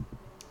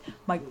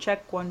Mic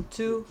check 1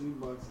 2. Yeah, I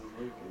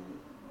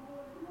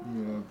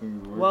think it's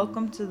working.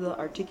 Welcome to the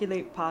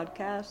Articulate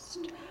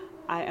podcast.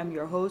 I am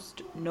your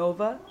host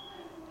Nova.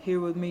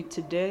 Here with me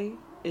today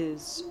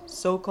is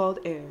So-Called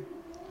Air.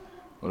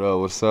 What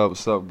up? What's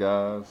up,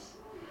 guys?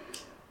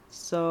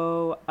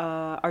 So,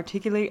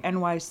 Articulate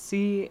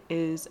NYC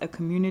is a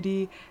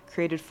community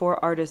created for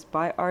artists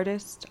by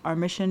artists. Our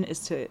mission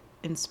is to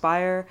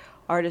inspire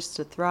artists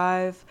to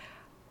thrive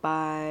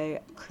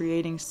by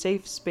creating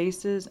safe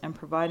spaces and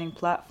providing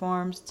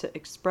platforms to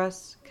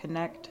express,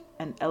 connect,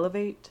 and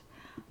elevate.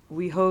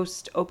 We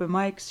host open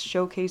mics,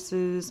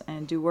 showcases,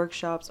 and do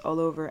workshops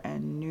all over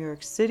in New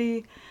York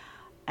City.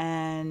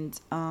 And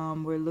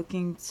we're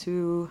looking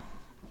to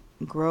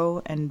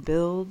grow and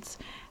build.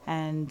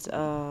 And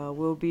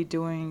we'll be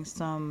doing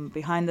some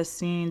behind the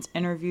scenes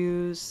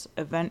interviews,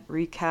 event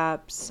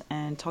recaps,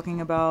 and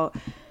talking about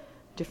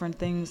different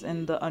things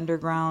in the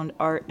underground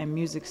art and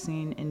music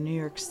scene in New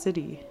York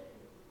City.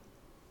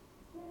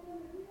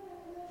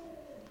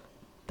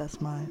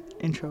 That's my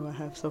intro I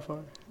have so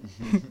far.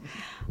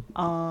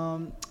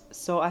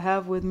 So I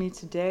have with me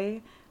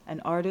today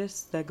an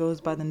artist that goes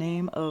by the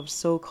name of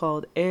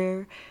So-Called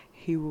Air.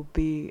 He will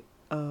be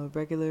a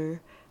regular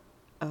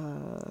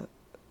part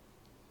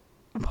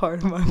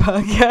of my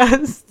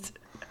podcast.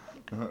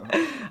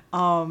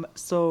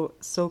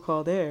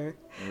 So-Called Air.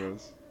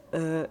 Yes.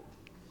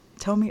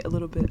 Tell me a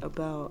little bit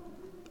about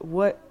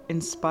what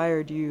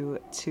inspired you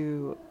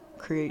to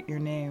create your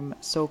name,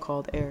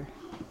 So-Called Air.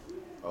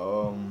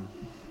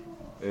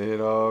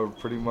 It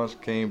pretty much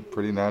came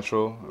pretty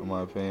natural in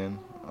my opinion.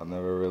 I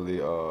never really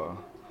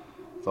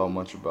thought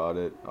much about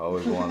it. I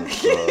always wanted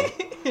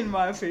to. In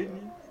my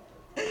opinion.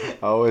 I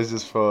always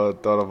just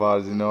thought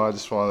about it. I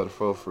just wanted to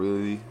flow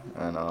freely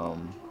and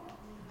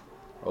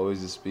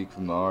always just speak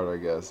from the heart, I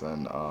guess.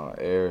 And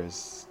air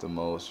is the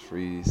most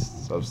free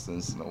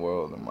substance in the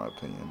world, in my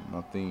opinion.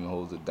 Nothing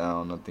holds it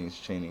down. Nothing's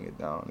chaining it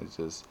down. It's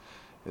just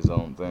its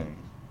own thing.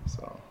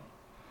 So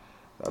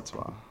that's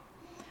why.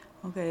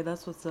 Okay,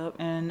 that's what's up.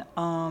 And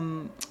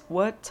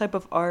what type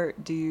of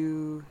art do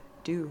you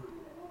do?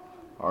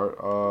 Art.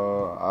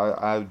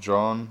 I've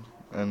drawn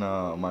in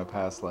my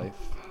past life.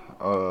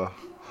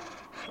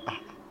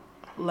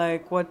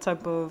 Like what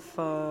type of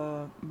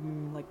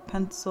like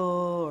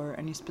pencil or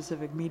any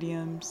specific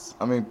mediums?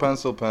 I mean,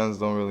 pencil pens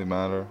don't really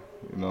matter.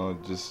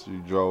 Just you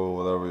draw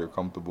whatever you're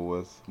comfortable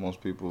with. Most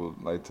people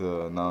like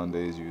to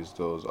nowadays use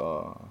those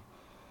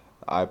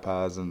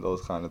iPads and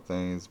those kind of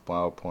things,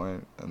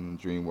 PowerPoint and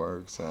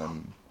DreamWorks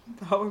and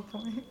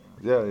PowerPoint.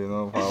 yeah,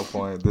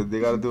 PowerPoint. They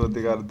gotta do what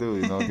they gotta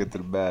do. Get to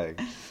the bag.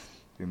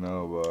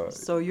 But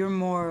So you're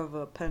more of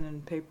a pen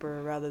and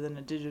paper rather than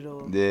a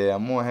digital. yeah,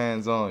 I'm more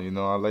hands on.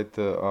 I like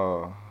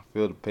to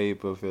feel the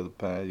paper, feel the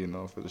pad.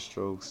 Feel the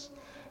strokes,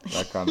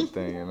 that kind of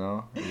thing.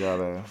 You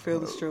gotta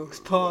Feel the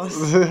strokes.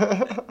 Pause.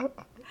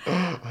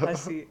 I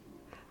see.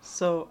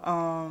 So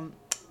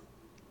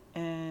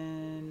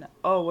and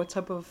what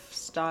type of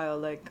style?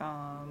 Like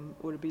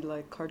would it be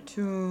like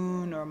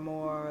cartoon or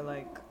more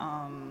like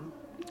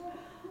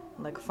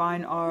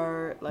fine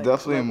art?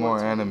 Definitely like more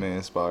what's- anime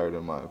inspired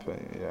in my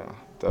opinion. Yeah,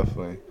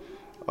 definitely.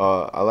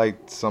 I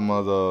like some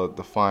of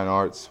the fine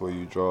arts where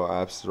you draw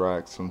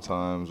abstract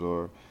sometimes,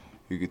 or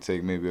you could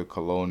take maybe a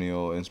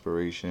colonial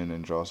inspiration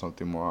and draw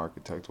something more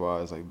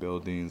architect-wise, like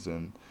buildings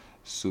and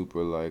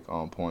super like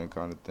on point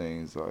kind of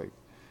things, like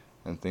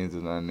and things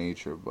of that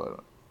nature.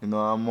 But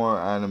I'm more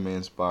anime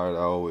inspired.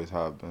 I always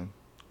have been.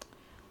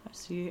 I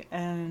see.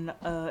 And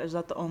is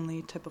that the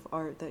only type of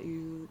art that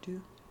you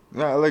do?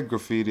 Yeah, I like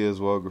graffiti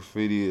as well.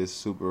 Graffiti is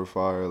super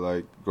fire.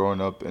 Like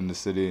growing up in the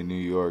city of New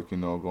York,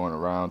 going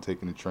around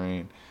taking the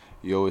train,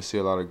 you always see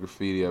a lot of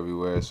graffiti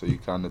everywhere. So you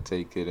kind of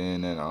take it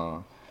in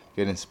and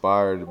get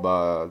inspired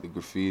by the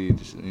graffiti,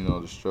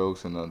 the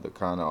strokes and the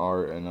kind of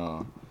art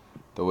and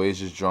the way it's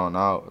just drawn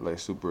out, like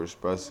super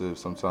expressive.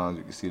 Sometimes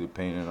you can see the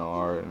paint in the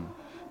art and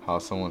how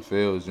someone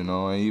feels, and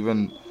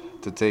even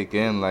to take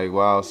in like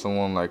wow,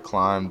 someone like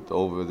climbed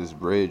over this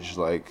bridge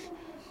like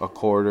a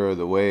quarter of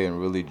the way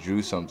and really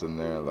drew something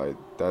there. Like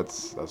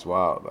that's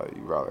wild. Like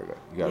you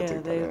gotta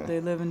take that in. They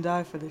live and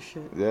die for this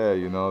shit. Yeah,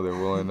 they're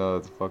willing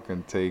to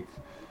fucking take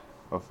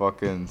a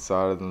fucking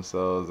side of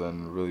themselves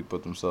and really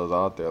put themselves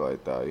out there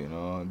like that.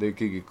 They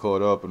could get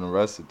caught up and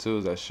arrested too.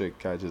 If that shit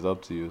catches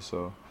up to you,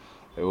 so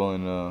they're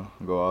willing to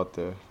go out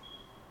there.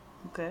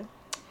 Okay.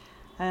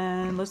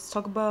 And let's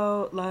talk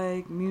about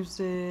like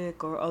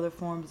music or other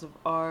forms of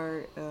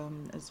art.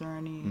 Is there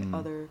any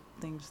other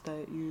things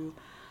that you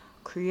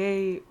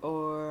create,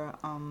 or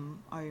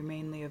are you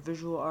mainly a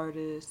visual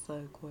artist?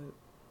 Like what?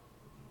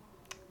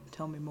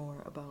 Tell me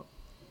more about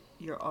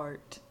your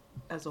art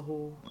as a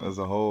whole. As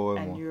a whole,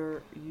 and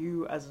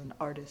you as an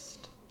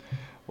artist.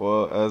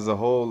 Well, as a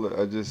whole,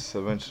 I just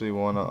eventually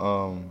want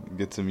to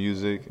get to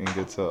music and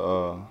get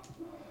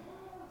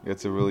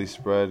to really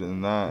spread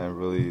in that and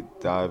really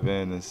dive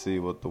in and see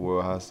what the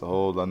world has to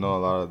hold. I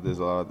know there's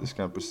a lot of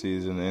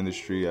discrepancies in the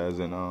industry, as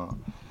in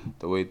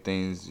the way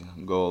things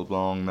go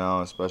along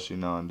now, especially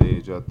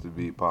nowadays. You have to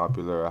be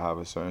popular or have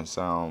a certain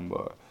sound,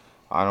 but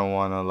I don't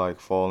want to like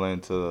fall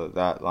into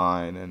that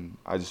line, and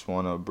I just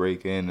want to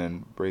break in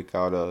and break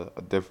out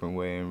a different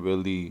way and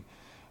really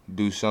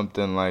do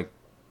something like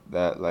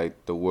that,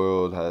 like the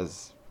world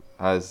has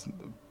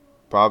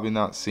probably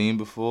not seen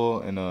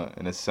before in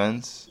a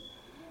sense,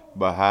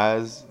 but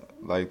has,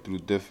 like through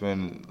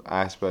different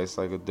aspects,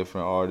 like of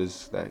different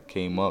artists that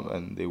came up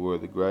and they were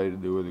the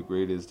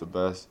greatest, the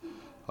best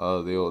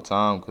of the old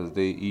time, because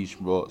they each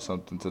brought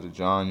something to the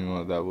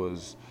genre that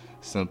was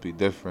simply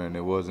different.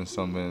 It wasn't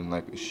something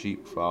like a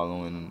sheep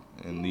following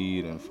and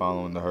lead and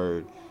following the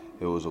herd.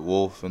 It was a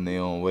wolf in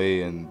their own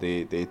way, and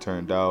they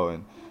turned out,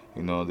 and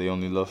they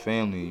only love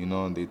family,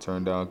 and they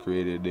turned out and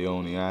created their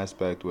own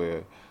aspect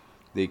where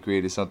they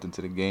created something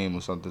to the game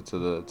or something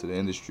to the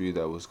industry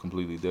that was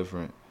completely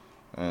different,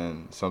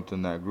 and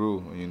something that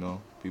grew.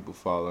 People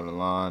followed the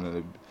line, and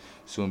it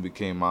soon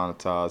became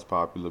monetized,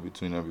 popular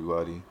between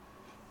everybody.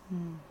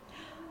 Hmm.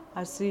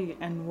 I see.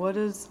 And what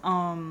does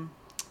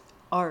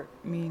art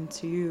mean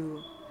to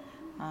you?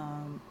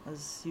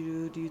 As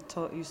you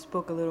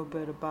spoke a little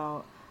bit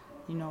about,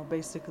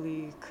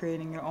 basically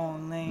creating your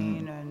own Mm,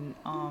 lane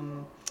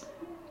and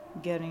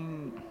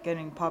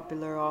getting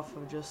popular off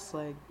of just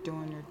like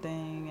doing your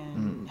thing mm.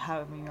 and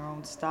having your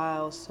own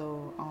style.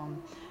 So,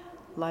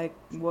 like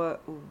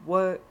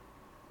what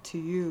to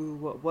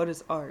you, what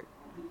is art?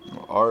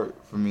 Art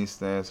for me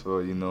stands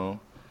for,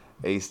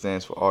 A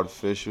stands for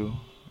artificial,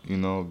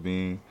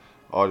 being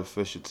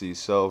artificial to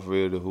yourself,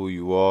 real to who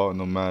you are,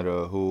 no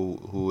matter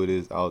who it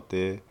is out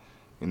there.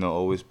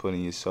 Always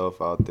putting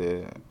yourself out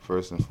there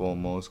first and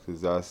foremost,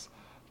 because that's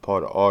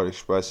part of art,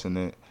 expressing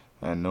it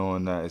and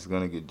knowing that it's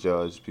gonna get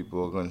judged.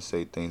 People are gonna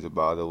say things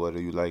about it, whether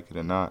you like it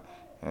or not.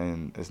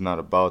 And it's not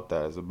about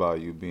that. It's about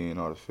you being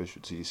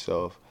artificial to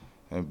yourself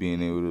and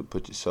being able to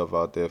put yourself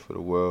out there for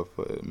the world,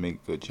 for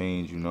make good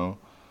change.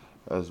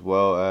 As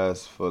well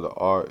as for the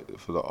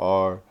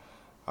R,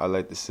 I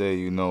like to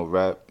say,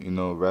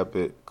 rap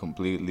it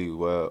completely.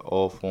 Where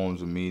all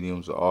forms of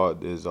mediums of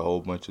art, there's a whole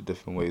bunch of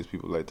different ways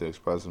people like to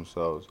express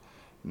themselves.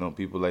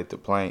 People like to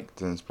plank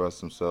to express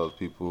themselves.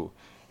 People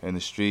in the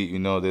street,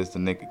 there's the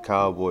naked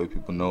cowboy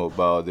people know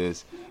about.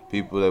 There's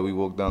people that we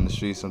walk down the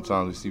street.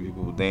 Sometimes we see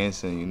people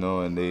dancing,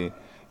 and they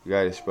you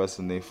gotta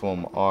expressing their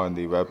form of art and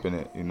they rapping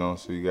it,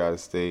 So you gotta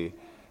stay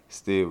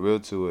real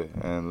to it.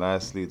 And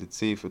lastly, the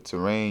T for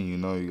terrain.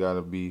 You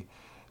gotta be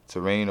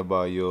terrain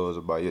about yours,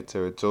 about your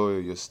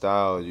territorial, your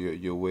style,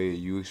 your way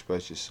you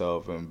express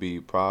yourself, and be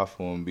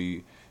prideful and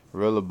be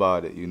real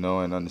about it.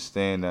 And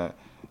understand that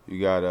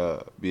you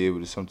gotta be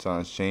able to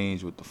sometimes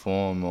change with the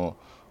form or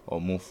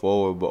move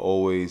forward, but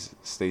always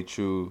stay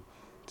true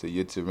to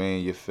your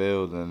terrain, your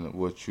field, and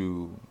what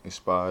you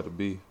aspire to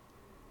be.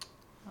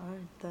 All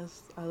right,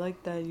 I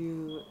like that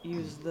you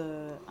used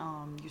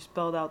you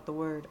spelled out the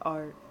word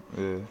art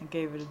Yeah. and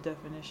gave it a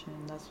definition.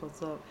 That's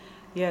what's up.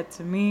 Yeah,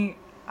 to me,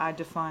 I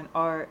define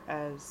art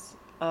as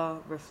a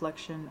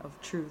reflection of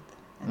truth,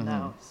 and Mhm.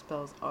 that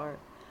spells art.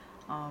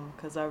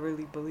 Because I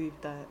really believe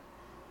that,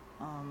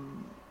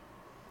 um,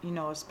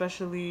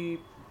 especially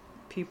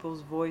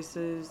people's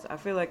voices. I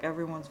feel like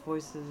everyone's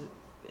voice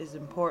is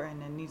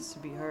important and needs to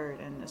be heard,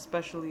 and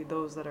especially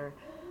those that are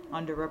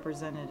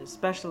underrepresented,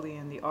 especially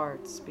in the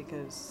arts,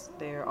 because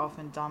they are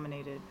often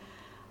dominated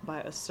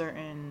by a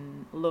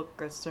certain look,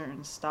 a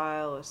certain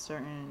style, a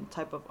certain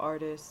type of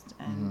artist.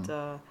 And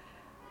Mhm.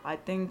 I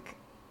think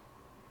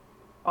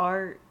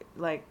art,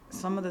 like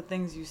some of the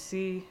things you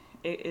see,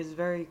 it is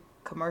very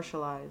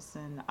commercialized,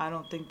 and I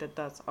don't think that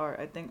that's art.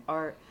 I think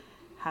art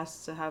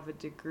has to have a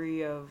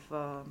degree of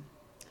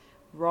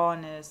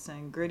rawness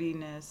and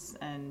grittiness,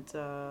 and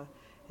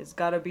it's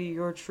got to be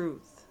your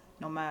truth,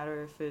 no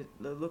matter if it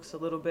looks a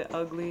little bit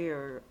ugly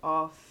or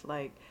off.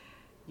 Like,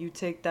 you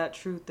take that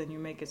truth and you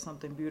make it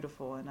something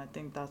beautiful, and I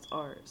think that's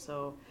art.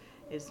 So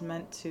it's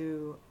meant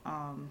to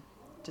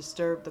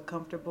disturb the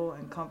comfortable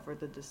and comfort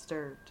the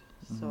disturbed.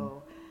 Mhm.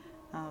 So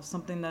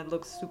something that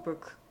looks super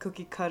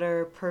cookie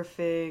cutter,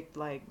 perfect,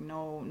 like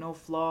no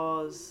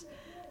flaws,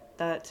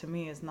 that to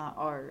me is not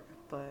art.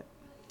 But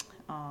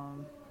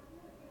um,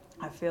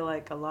 I feel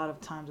like a lot of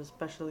times,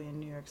 especially in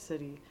New York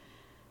City,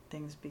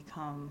 things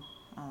become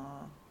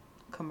uh,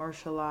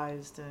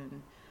 commercialized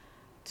and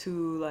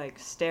too like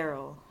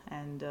sterile,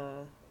 and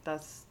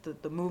that's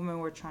the movement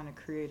we're trying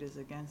to create is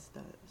against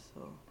that.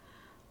 So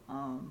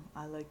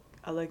I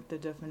like the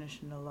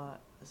definition a lot,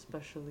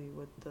 especially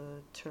with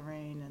the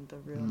terrain and the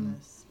Mhm.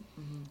 realness.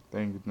 Hmm.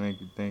 Thank you,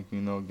 thank you, thank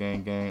you.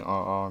 Gang, gang,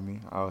 our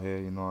army out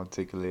here.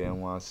 Articulate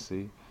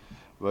NYC.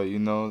 But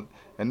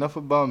enough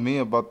about me,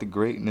 about the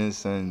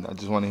greatness, and I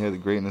just want to hear the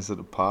greatness of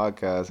the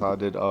podcast. How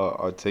did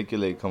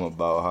Articulate come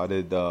about? How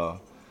did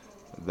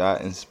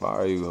that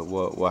inspire you?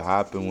 What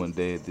happened one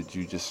day? Did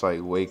you just like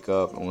wake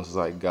up and was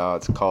like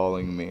God's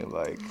calling me?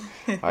 Like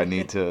I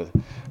need to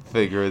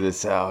figure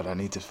this out. I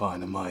need to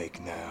find a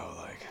mic now.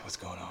 Like what's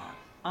going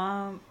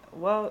on?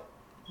 Well,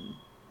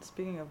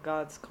 speaking of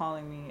God's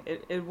calling me,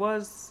 it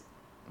was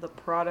the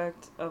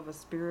product of a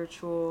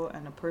spiritual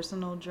and a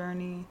personal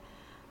journey.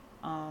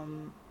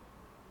 Um,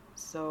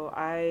 so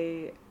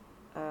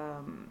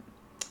um,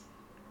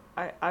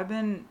 I've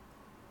been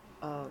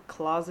a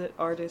closet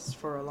artist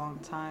for a long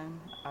time.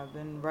 I've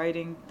been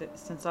writing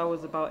since I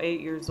was about 8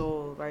 years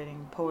old,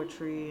 writing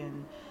poetry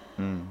and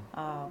Mm.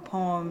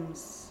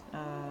 poems,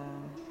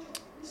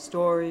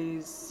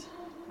 stories,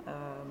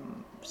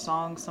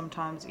 songs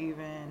sometimes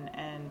even,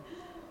 and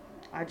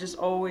I just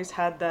always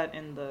had that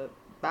in the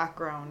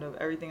background of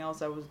everything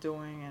else I was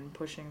doing and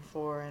pushing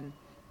for, and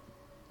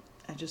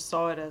I just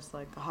saw it as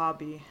like a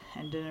hobby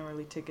and didn't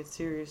really take it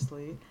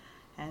seriously.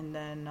 And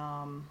then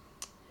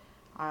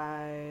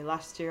I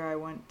last year I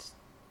went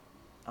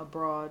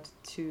abroad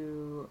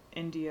to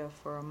India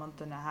for a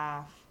month and a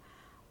half,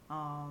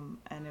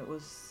 and it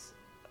was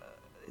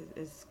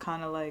it's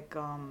kind of like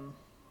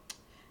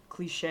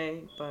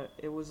cliche, but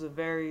it was a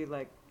very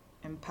like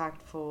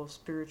impactful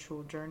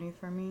spiritual journey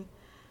for me.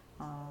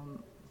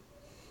 Um,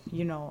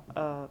 you know,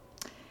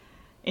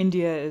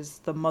 India is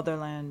the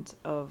motherland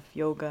of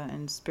yoga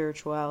and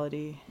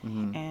spirituality,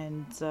 Mm-hmm.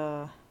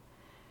 and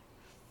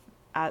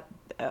at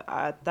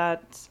at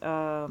that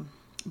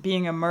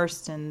being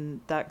immersed in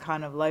that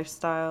kind of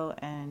lifestyle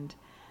and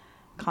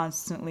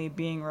constantly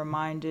being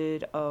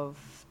reminded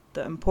of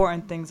the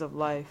important things of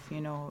life,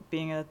 you know,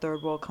 being in a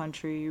third world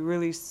country, you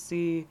really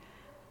see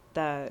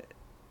that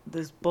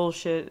this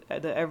bullshit,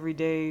 the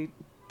everyday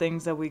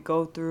things that we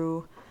go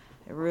through,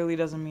 it really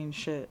doesn't mean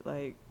shit.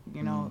 Like,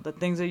 you know, Mm. the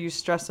things that you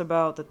stress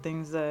about, the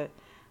things that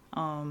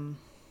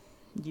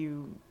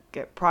you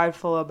get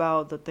prideful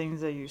about, the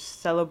things that you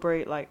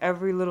celebrate, like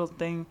every little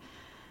thing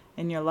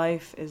in your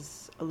life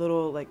is a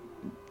little like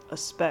a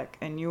speck,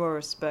 and you are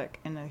a speck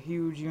in a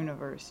huge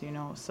universe, you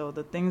know. So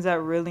the things that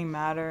really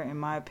matter, in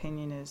my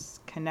opinion, is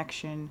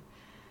connection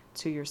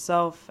to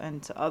yourself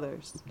and to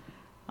others.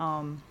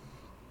 Um,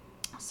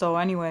 so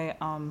anyway,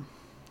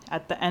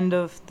 at the end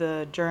of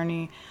the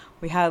journey,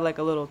 we had like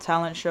a little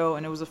talent show,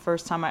 and it was the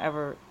first time I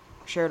ever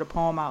shared a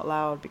poem out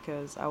loud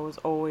because I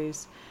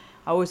always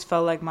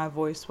felt like my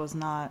voice was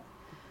not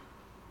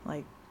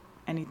like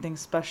anything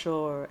special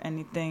or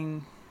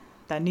anything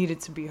that needed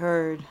to be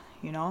heard,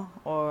 you know?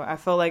 Or I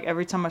felt like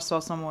every time I saw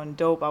someone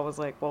dope, I was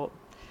like, well,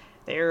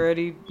 they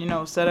already, you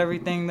know, said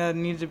everything that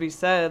needed to be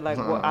said. Like,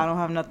 well, I don't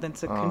have nothing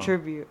to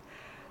contribute.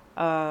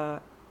 Uh,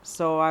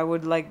 so I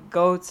would like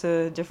go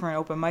to different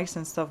open mics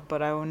and stuff,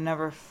 but I would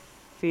never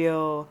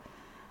feel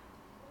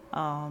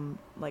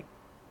like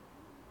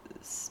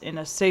in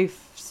a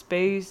safe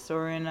space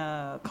or in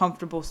a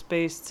comfortable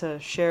space to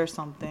share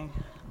something.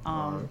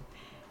 Right.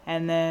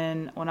 And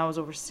then when I was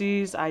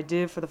overseas, I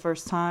did for the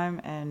first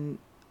time, and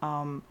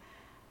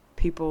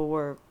people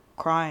were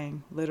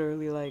crying,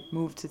 literally like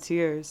moved to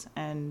tears.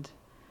 And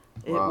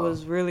it Wow.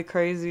 was really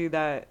crazy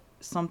that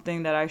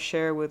something that I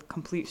share with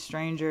complete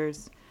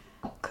strangers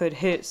could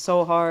hit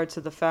so hard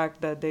to the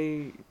fact that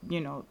they, you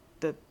know,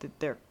 that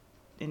they're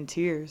in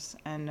tears.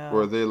 And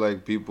Were they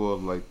like people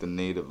of like the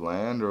native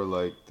land, or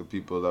like the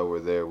people that were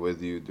there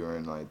with you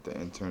during like the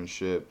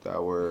internship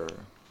that were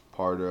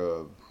part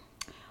of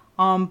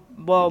the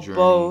well,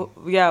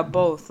 journey?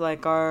 both.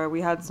 Like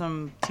we had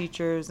some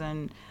teachers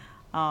and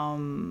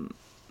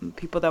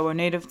people that were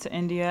native to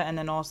India, and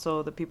then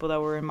also the people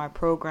that were in my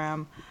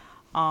program.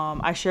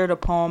 I shared a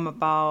poem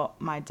about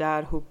my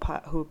dad who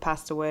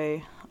passed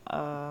away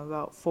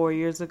about 4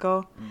 years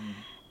ago, Mm.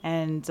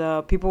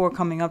 and people were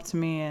coming up to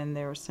me and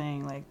they were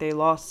saying like they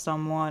lost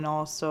someone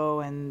also,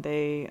 and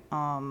they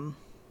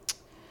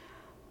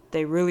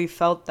really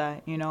felt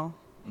that, you know,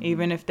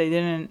 even if they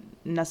didn't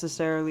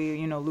necessarily,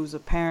 you know, lose a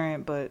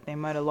parent, but they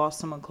might have lost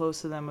someone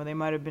close to them, or they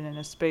might have been in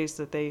a space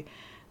that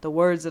the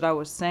words that I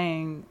was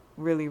saying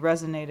really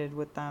resonated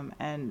with them.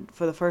 And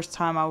for the first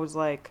time I was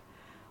like,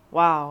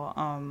 wow,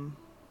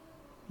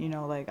 you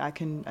know, like I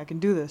can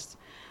do this.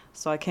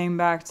 So I came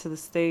back to the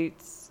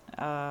States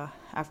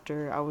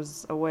after I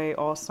was away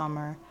all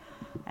summer,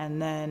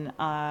 and then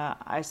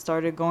I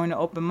started going to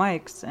open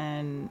mics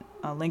and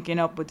linking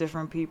up with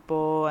different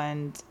people.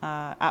 And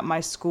at my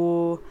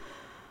school,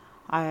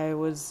 I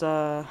was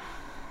I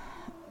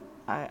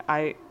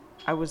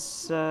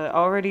was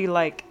already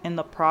like in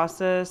the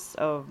process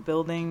of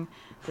building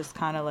this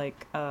kind of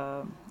like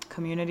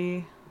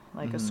community,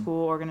 like a Mm-hmm.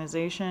 school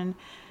organization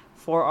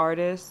for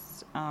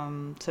artists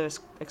to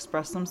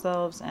express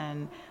themselves,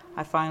 and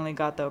I finally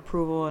got the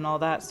approval and all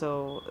that.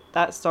 So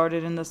that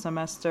started in the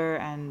semester,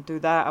 and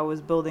through that I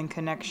was building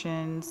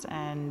connections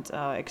and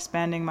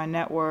expanding my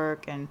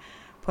network and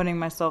putting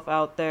myself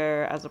out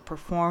there as a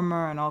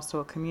performer and also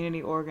a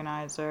community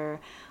organizer.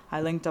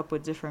 I linked up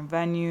with different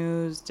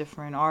venues,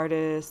 different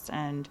artists,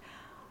 and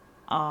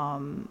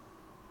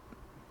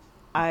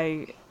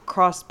I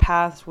crossed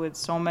paths with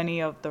so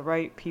many of the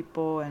right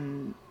people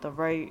and the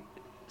right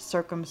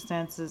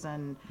circumstances,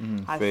 and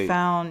Mm-hmm. I Fate.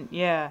 found,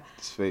 yeah,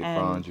 This fate and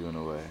found you in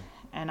a way.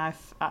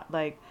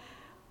 like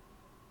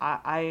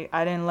I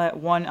didn't let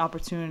one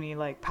opportunity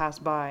like pass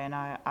by, and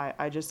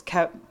I just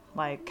kept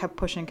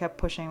pushing,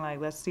 like,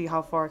 let's see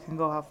how far it can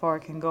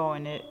go,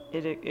 and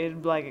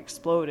it like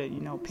exploded,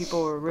 you know.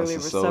 People were That's really a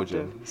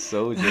soldier. receptive.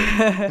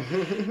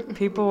 Soldier.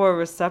 People were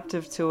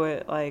receptive to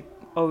it, like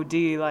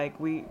OD. Like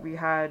we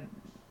had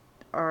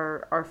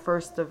our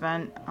first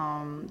event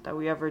that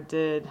we ever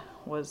did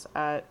was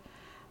at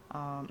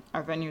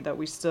our venue that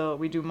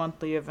we do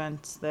monthly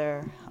events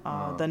there,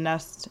 the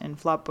Nest in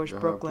Flatbush,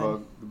 Brooklyn.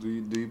 Plug. Do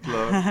you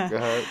plug? Go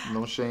ahead.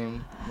 No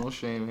shame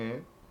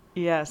here.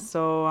 Yeah,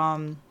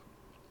 so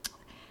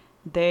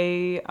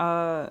they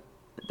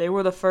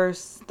were the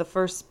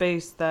first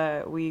space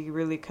that we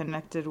really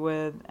connected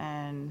with,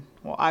 and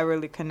well, I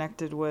really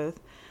connected with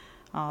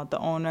the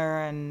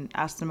owner and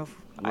asked him if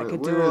I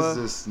could do. Where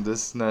is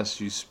this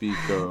nest you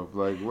speak of?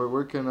 Like,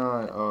 where can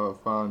I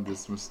find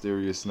this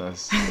mysterious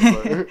nest?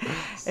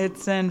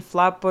 It's in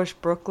Flatbush,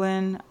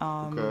 Brooklyn,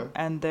 Okay.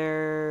 and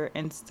their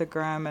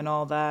Instagram and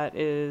all that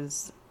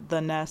is The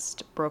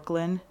Nest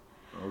Brooklyn.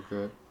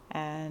 Okay.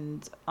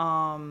 And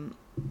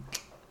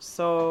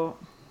so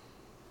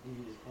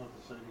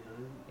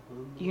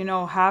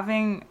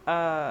having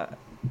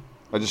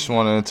I just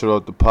want to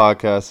interrupt the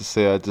podcast to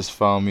say I just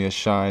found me a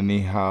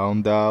shiny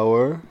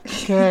Houndour.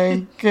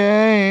 Gang,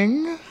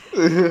 gang.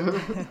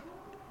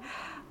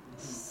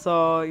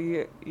 so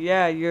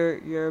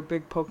you're a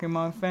big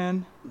Pokemon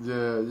fan.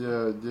 Yeah.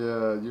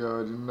 You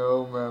already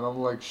know, man. I'm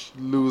like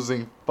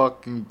losing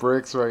fucking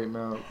bricks right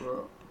now,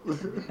 bro.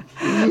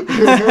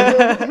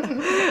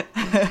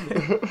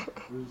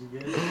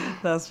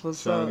 That's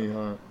what's shiny up.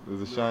 hunt.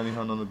 There's a shiny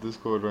hunt on the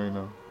Discord right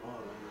now.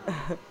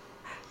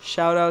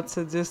 Shout out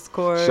to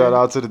Discord. Shout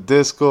out to the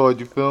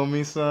Discord, you feel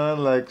me, son?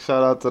 Like,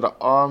 shout out to the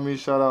Army,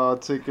 shout out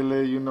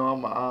Articulate, you know,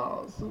 I'm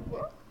out.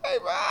 Hey,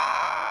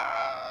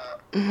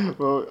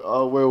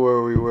 well, where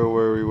were we?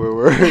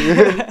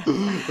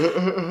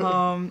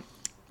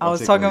 I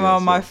was talking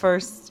about my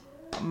first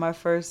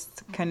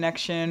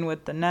connection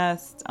with the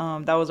Nest.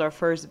 That was our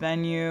first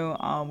venue.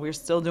 We're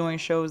still doing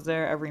shows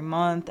there every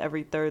month,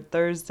 every third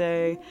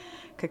Thursday.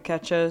 Could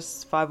catch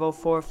us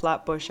 504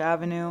 Flatbush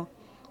Avenue.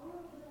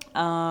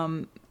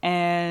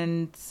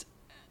 And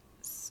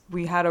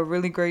we had a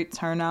really great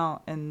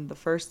turnout in the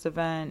first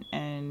event,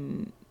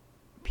 and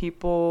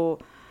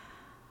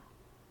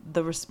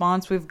the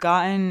response we've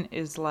gotten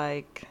is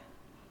like,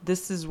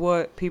 this is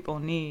what people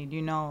need,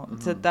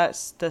 to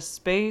the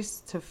space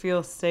to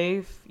feel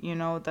safe,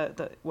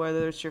 that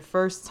whether it's your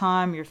first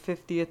time, your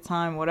 50th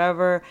time,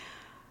 whatever,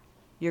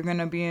 you're going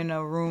to be in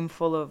a room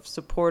full of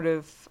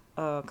supportive,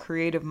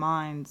 creative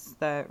minds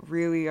that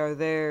really are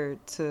there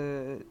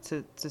to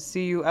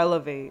see you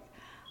elevate.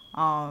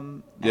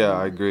 Yeah,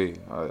 I agree.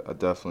 I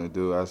definitely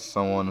do. As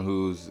someone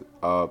who's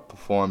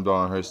performed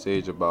on her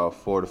stage about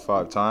 4 to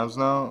 5 times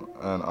now,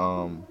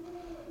 and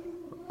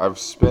I've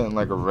spent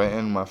like a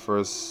written my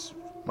first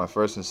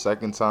and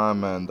second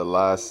time, and the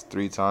last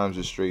 3 times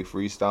just straight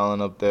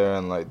freestyling up there,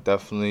 and like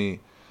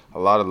definitely a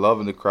lot of love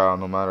in the crowd,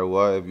 no matter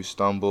what. If you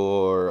stumble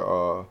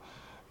or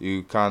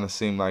you kind of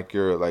seem like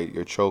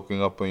you're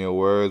choking up on your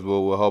words,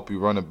 we'll help you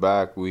run it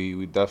back.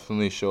 We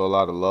definitely show a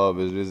lot of love.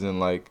 It isn't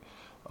like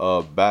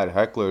bad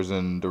hecklers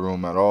in the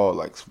room at all,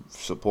 like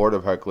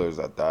supportive hecklers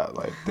at that.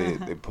 Like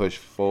they push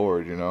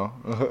forward,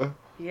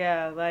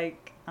 Yeah,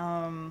 like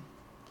I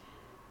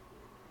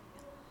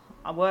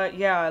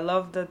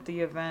love that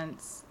the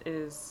events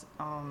is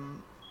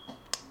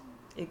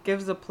it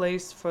gives a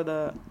place for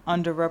the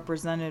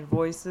underrepresented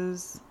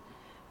voices,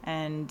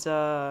 and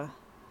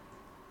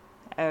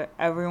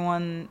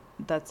everyone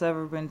that's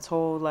ever been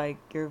told like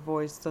your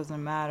voice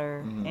doesn't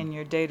matter in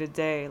your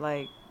day-to-day,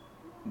 like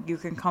you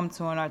can come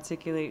to an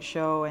Articulate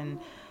show and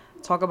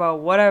talk about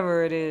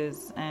whatever it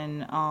is,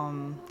 and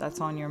that's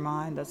on your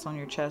mind, that's on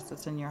your chest,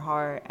 that's in your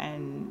heart,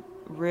 and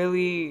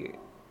really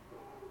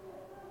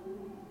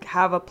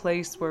have a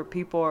place where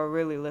people are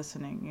really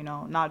listening,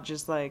 not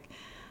just like,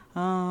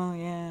 oh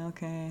yeah,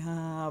 okay,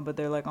 but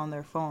they're like on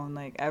their phone.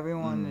 Like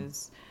everyone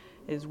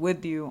is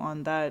with you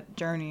on that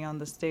journey on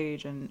the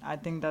stage, and I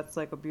think that's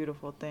like a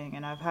beautiful thing.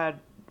 And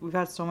we've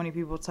had so many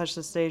people touch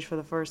the stage for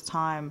the first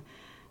time,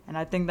 and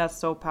I think that's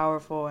so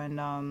powerful,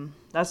 and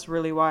that's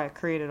really why I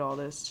created all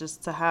this,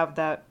 just to have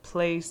that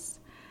place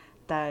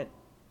that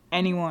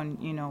anyone,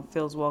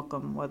 feels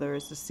welcome, whether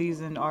it's a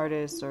seasoned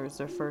artist or it's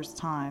their first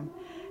time,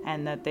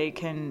 and that they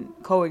can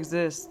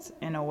coexist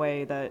in a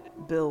way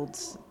that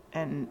builds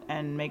and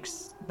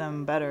makes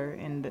them better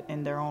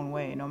in their own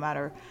way, no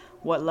matter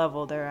what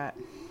level they're at.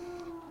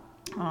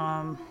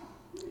 And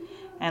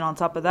on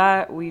top of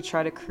that, we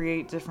try to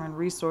create different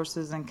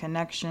resources and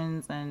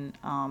connections and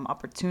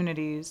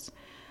opportunities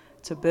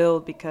to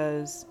build,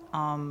 because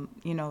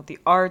the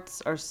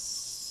arts are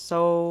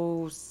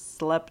so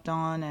slept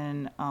on,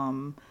 and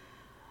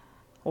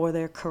or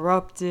they're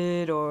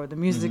corrupted, or the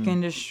music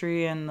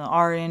industry and the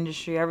art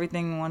industry,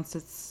 everything, once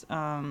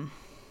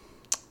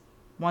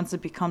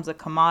it becomes a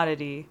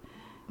commodity,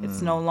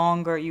 it's no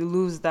longer, you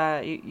lose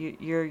that,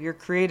 your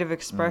creative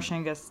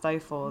expression gets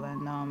stifled.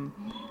 And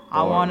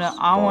I want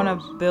to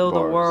build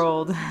a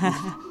world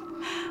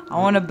I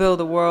want to build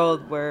a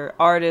world where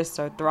artists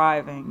are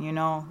thriving,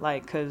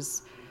 like,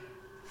 cuz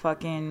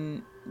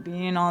fucking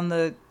being on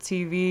the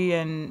TV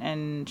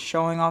and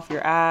showing off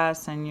your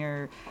ass and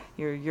your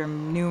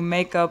new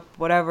makeup,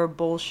 whatever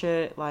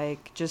bullshit,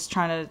 like just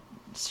trying to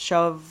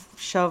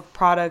shove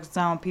products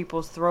down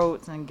people's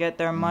throats and get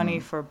their money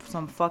Mhm. for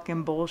some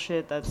fucking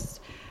bullshit that's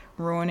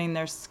ruining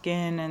their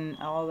skin and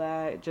all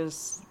that.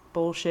 Just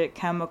bullshit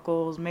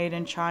chemicals made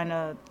in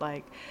China,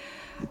 like,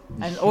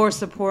 and or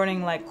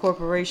supporting like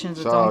corporations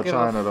that Shout don't out give a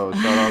China though.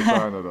 Shout out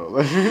China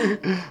though.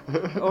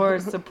 or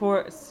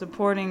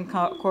supporting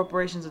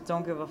corporations that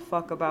don't give a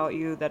fuck about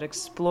you, that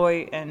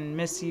exploit and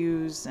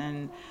misuse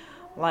and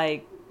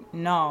like,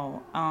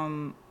 no,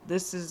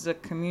 this is a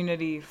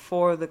community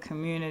for the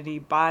community,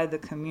 by the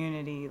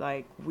community.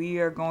 Like, we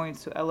are going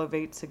to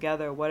elevate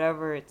together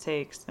whatever it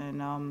takes,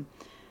 and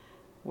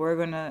we're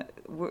gonna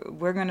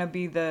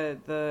be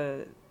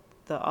the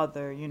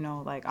other, you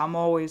know. Like, I'm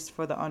always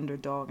for the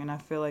underdog, and I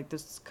feel like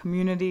this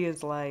community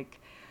is like,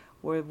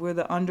 we're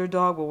the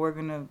underdog, but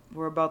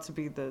we're about to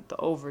be the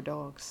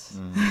overdogs.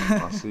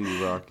 I see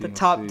you, Rocky. The I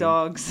top see you.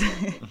 dogs.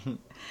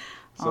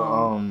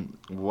 So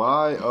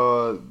why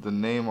the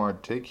name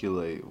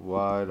Articulate?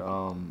 Why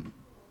that?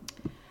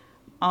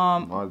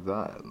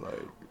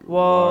 Like,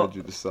 Well, why'd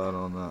you decide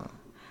on that?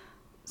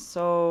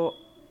 so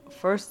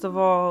first of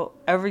all,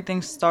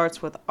 everything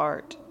starts with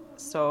art.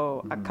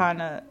 So I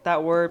kind of,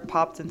 that word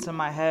popped into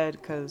my head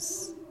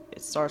because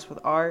it starts with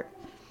art.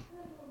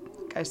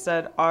 Like I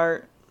said,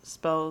 art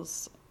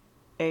spells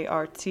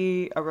ART,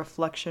 a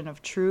reflection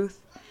of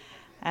truth.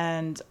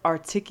 And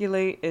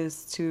articulate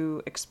is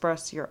to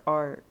express your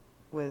art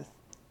with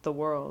the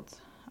world.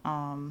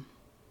 Um,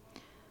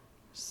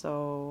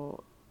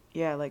 so,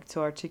 yeah, like,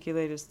 to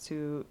articulate is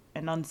to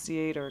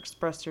enunciate or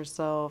express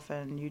yourself,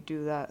 and you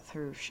do that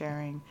through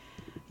sharing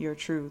your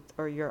truth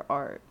or your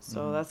art.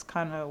 So that's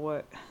kind of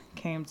what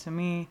came to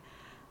me.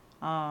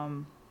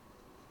 Um,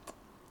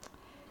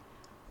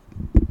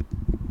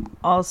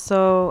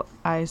 Also,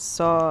 I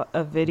saw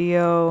a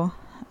video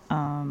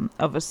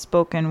of a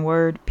spoken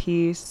word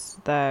piece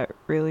that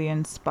really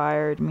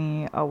inspired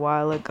me a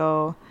while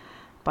ago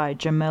by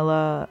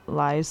Jamila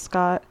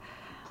Lyscott.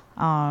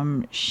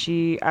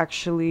 She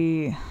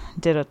actually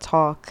did a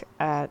talk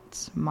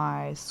at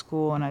my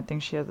school, and I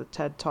think she has a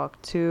TED talk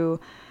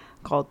too,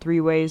 called 3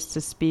 Ways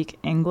to Speak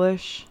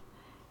English.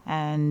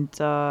 And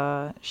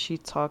she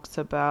talks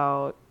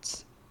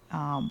about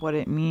what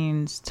it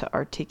means to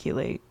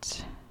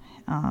articulate.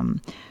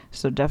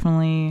 So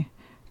definitely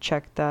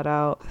check that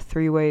out.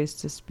 3 Ways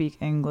to Speak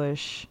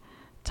English,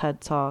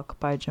 TED Talk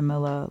by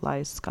Jamila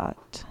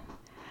Lyscott.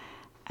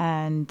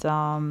 And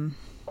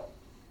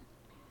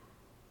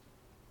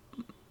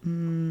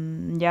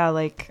yeah,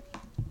 like,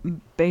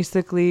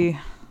 basically,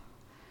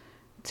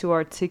 to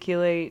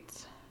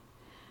articulate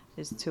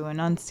is to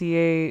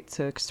enunciate,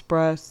 to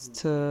express,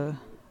 to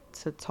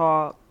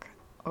talk,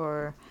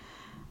 or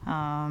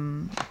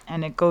and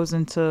it goes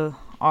into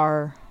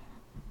our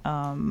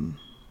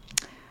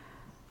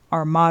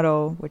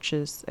motto, which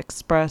is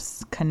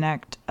express,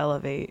 connect,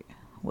 elevate,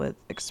 with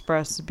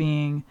express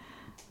being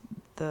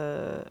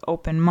the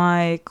open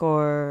mic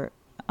or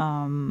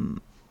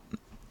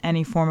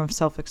any form of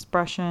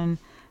self-expression.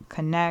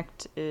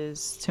 Connect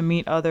is to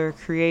meet other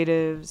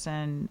creatives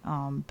and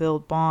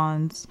build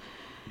bonds.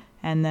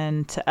 And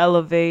then to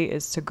elevate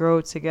is to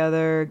grow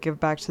together, give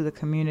back to the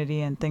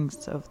community, and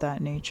things of that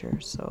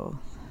nature. So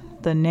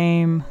the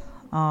name,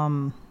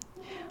 I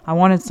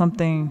wanted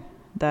something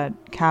that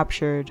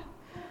captured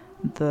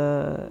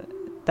the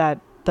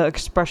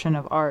expression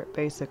of art,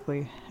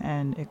 basically,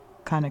 and it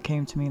kind of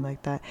came to me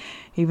like that,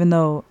 even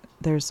though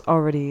there's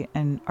already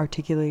an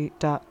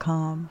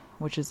Articulate.com,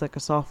 which is like a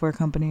software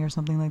company or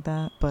something like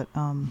that, but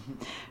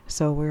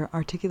so we're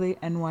Articulate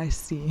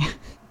NYC.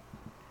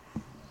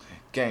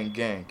 Gang,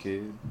 gang,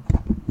 kid.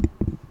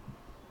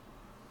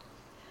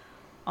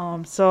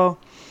 So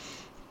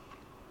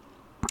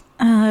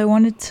I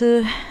wanted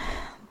to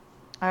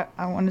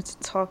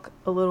talk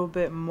a little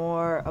bit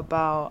more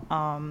about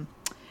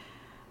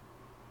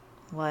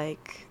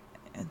like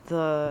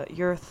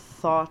your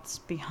thoughts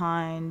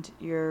behind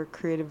your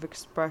creative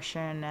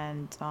expression,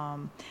 and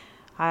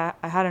I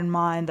had in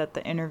mind that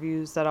the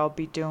interviews that I'll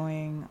be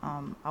doing,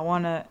 I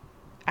want to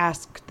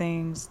ask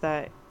things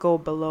that go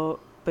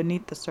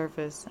beneath the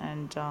surface,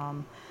 and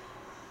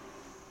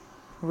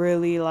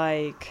really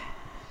like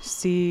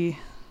see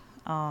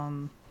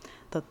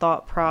the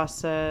thought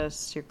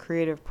process, your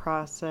creative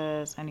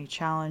process, any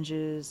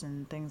challenges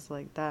and things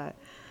like that.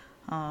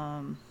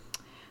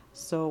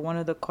 So one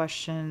of the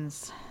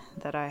questions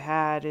that I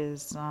had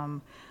is,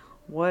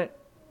 what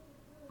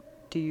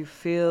do you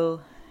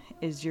feel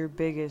is your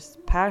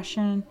biggest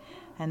passion?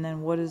 And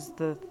then what is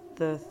the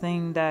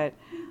thing that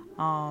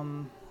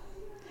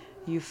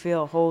you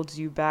feel holds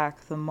you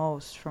back the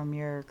most from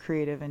your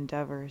creative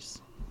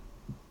endeavors?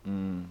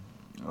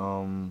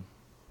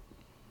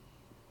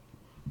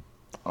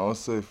 I would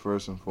say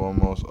first and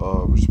foremost,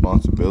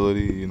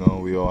 responsibility. You know,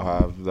 we all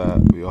have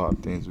that. We all have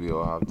things we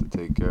all have to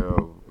take care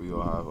of. We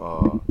all have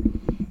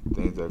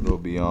things that go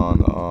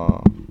beyond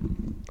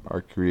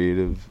our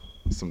creative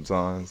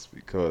sometimes,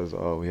 because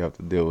we have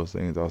to deal with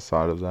things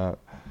outside of that.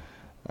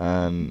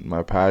 And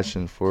my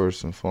passion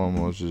first and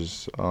foremost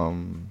is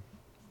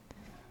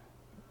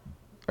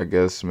I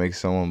guess make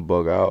someone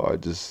bug out. I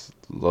just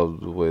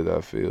love the way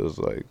that feels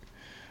like,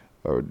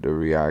 or the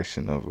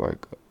reaction of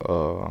like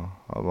a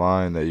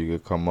line that you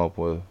could come up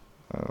with.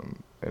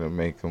 It'll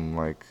make them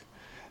like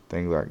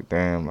think like,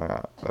 damn,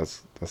 like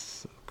that's a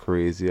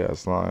crazy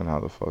ass line. How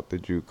the fuck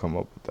did you come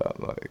up with that?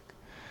 Like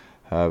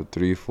have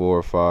three,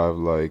 four, five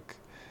like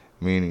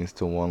meanings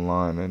to one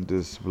line and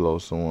just blow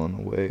someone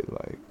away.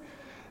 Like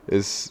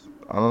it's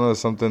I don't know, it's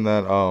something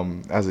that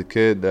as a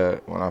kid,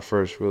 that when I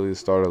first really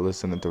started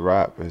listening to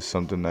rap, it's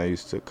something that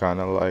used to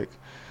kind of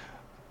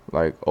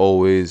like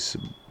always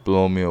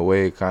blow me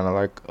away, kind of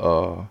like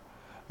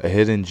a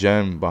hidden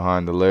gem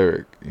behind the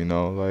lyric, you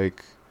know,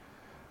 like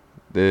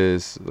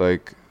there's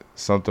like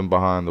something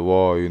behind the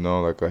wall, you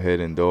know, like a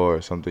hidden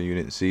door, something you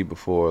didn't see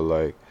before,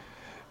 like,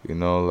 you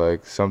know,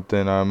 like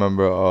something I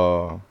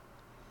remember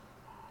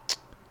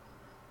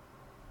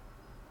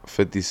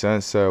 50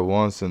 Cent said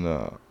once in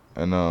a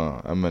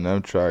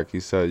Eminem track. He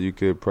said you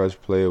could press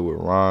play with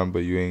rhyme, but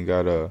you ain't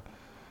gotta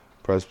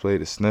press play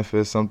to sniff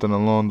it, something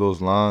along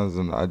those lines.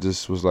 And I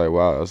just was like,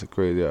 wow, that's a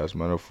crazy ass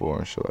metaphor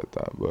and shit like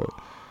that. But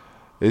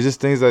it's just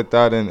things like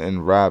that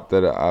in rap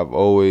that I've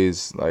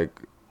always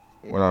like,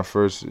 when I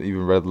first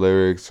even read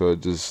lyrics or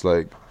just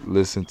like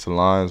listened to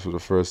lines for the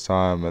first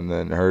time and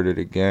then heard it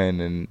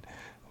again, and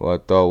well, I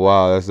thought,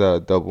 wow, that's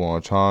that double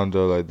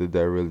entendre. Like, did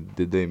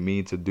they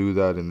mean to do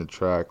that in the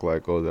track?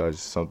 Like, oh, that's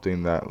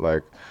something that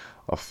like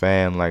a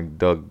fan like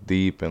dug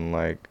deep and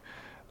like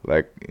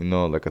you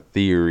know, like a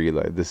theory,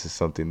 like this is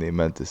something they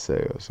meant to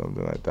say or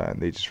something like that, and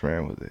they just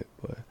ran with it.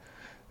 But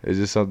it's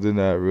just something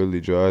that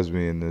really drives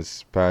me, and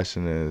it's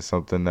passionate. It's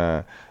something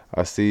that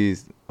I see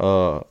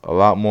a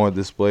lot more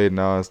displayed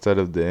now instead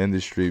of the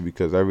industry,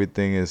 because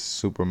everything is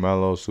super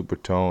mellow, super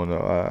tone.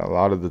 A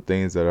lot of the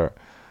things that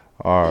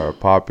are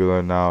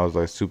popular now is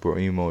like super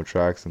emo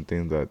tracks and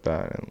things like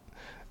that, and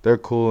they're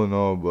cool and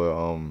all,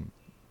 but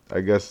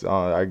I guess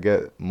I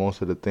get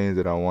most of the things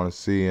that I want to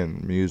see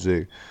in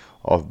music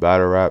off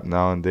battle rap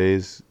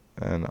nowadays,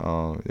 and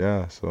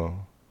yeah, so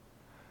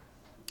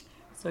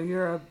So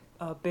you're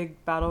a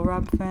big battle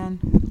rap fan?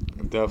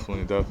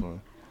 definitely, definitely.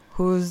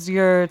 Who's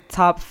your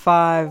top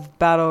five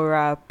battle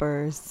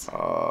rappers?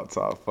 Top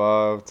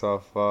five.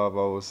 I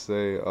would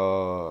say,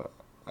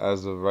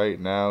 as of right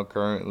now,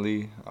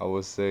 currently, I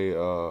would say,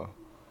 I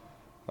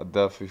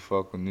definitely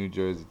fuck with New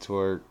Jersey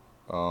Twerk.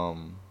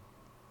 Um,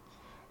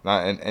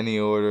 Not in any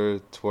order.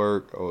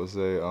 Twerk, I would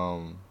say.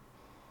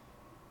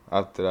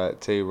 After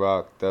that, Tay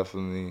Rock,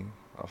 definitely.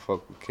 I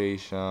fuck with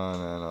K-Shine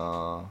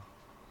and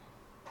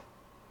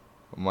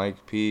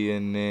Mike P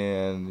in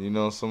there, and you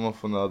know, someone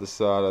from the other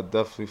side. I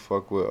definitely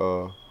fuck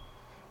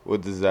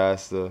with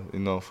Disaster, you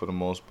know, for the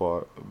most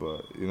part.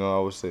 But you know, I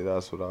would say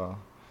that's what I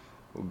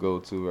would go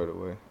to right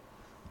away.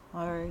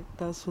 All right,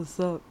 that's what's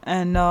up.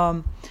 And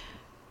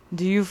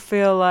do you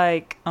feel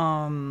like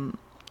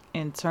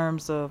in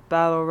terms of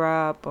battle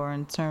rap or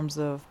in terms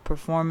of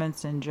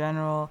performance in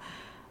general,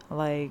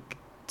 like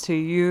to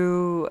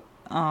you,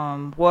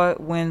 what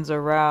wins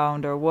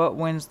around or what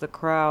wins the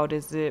crowd?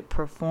 Is it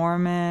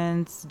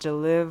performance,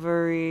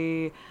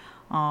 delivery,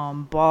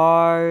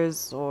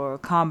 bars, or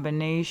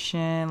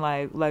combination?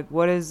 Like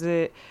what is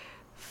it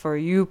for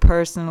you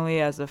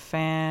personally as a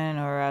fan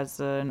or as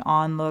an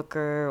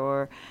onlooker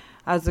or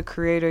as a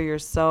creator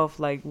yourself?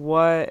 Like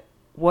what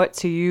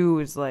to you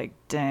is like,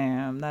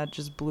 damn, that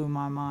just blew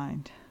my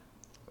mind.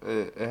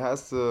 It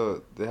has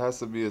to there has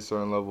to be a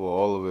certain level of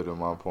all of it in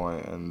my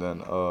point, and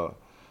then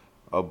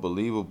a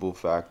believable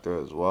factor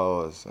as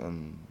well as,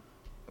 and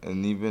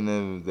even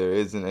if there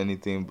isn't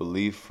anything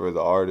belief for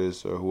the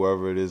artist or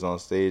whoever it is on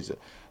stage,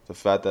 the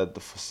fact that the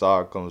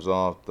facade comes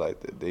off,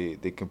 like they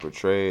can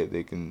portray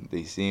it,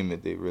 they seem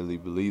it, they really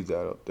believe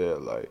that up there,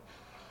 like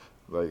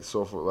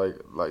so for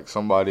like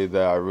somebody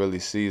that I really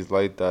see is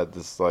like that.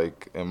 Just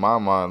like in my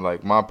mind,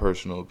 like my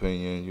personal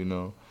opinion, you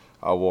know,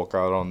 I walk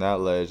out on that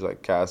ledge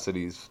like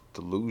Cassidy's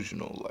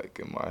delusional,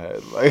 like in my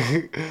head,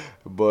 like,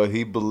 but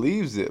he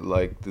believes it.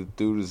 Like the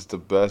dude is the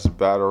best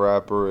battle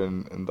rapper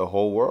in the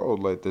whole world.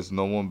 Like there's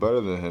no one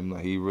better than him.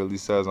 Like he really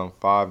says I'm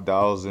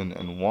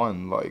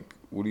 5,001. Like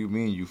what do you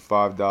mean you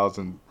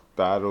 5,000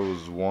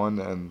 battles won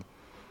and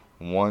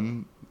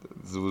one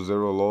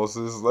zero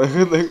losses?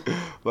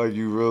 Like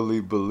you really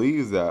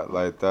believe that?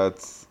 Like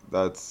that's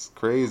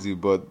crazy.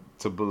 But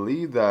to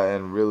believe that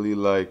and really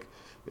like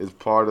it's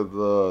part of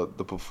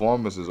the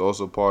performance, is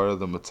also part of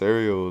the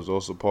material, is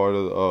also part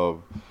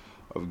of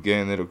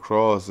getting it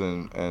across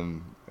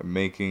and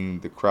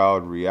making the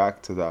crowd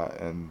react to that.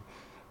 And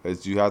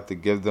as you have to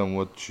give them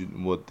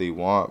what they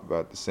want, but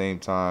at the same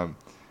time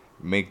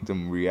make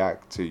them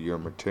react to your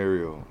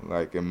material.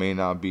 Like it may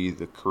not be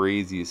the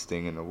craziest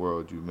thing in the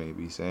world you may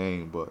be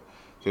saying, but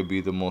it could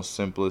be the most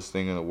simplest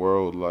thing in the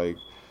world, like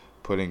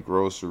putting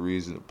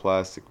groceries in a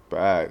plastic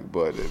bag.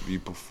 But if you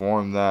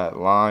perform that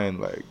line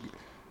like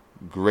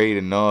great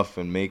enough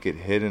and make it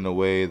hit in a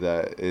way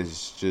that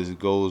is just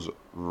goes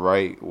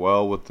right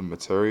well with the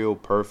material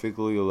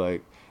perfectly,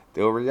 like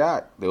they'll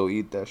react, they'll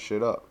eat that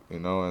shit up, you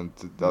know. And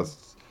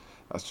that's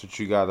what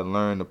you gotta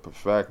learn to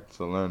perfect,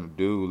 to learn to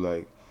do.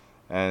 Like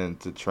and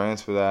to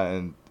transfer that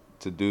and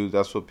to do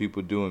that's what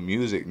people do in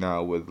music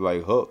now with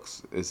like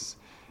hooks. It's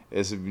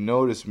if you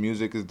notice,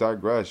 music is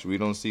digressed. We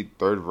don't see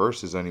third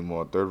verses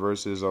anymore. Third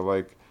verses are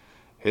like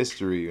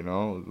history, you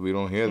know. We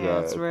don't hear Yeah,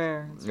 it's that.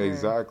 rare. It's rare.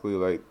 Exactly.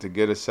 Like to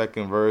get a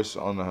second verse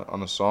on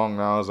a song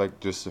now is like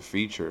just a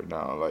feature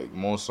now. Like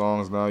most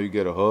songs now, you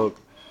get a hook,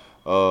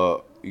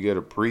 you get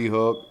a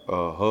pre-hook,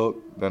 a hook,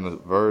 then a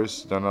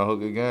verse, then a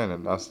hook again,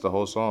 and that's the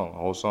whole song. The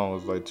whole song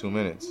is like 2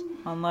 minutes.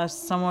 Unless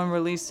someone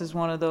releases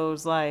one of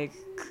those like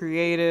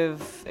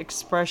creative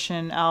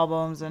expression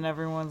albums and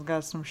everyone's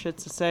got some shit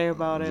to say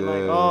about it,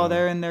 like, oh, Yeah.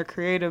 they're in their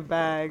creative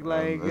bag,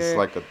 like And it's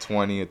like a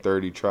 20 or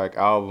 30 track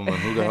album, and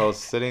who the hell's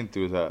sitting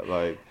through that?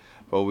 Like,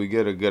 but we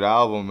get a good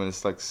album, and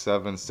it's like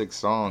 6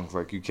 songs.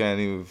 Like, you can't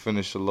even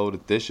finish a load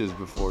of dishes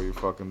before you're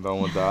fucking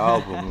done with the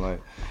album.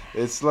 Like,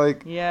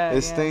 yeah,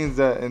 it's yeah. things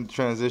that in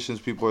transitions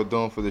people are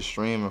doing for the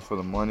stream and for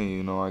the money,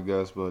 you know, I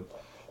guess, but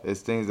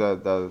it's things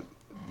that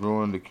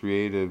ruin the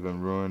creative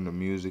and ruin the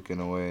music in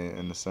a way,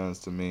 in a sense,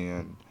 to me,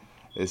 and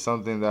it's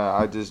something that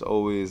I just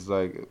always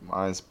like.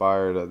 I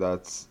inspire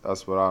that's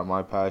what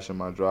my passion,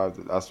 my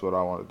drive. That's what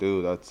I want to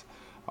do.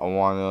 I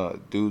want to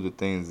do the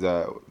things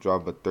that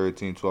drop a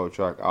 13, 12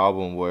 track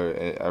album where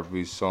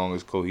every song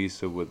is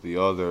cohesive with the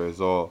other.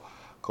 It's all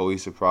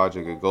cohesive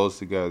project. It goes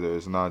together.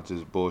 It's not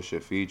just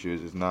bullshit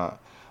features. It's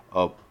not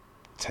a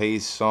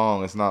taste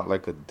song. It's not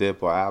like a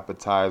dip or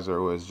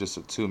appetizer where it's just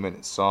a 2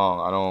 minute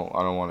song. I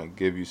don't want to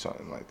give you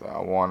something like that.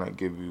 I want to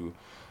give you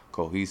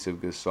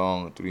cohesive good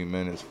song, 3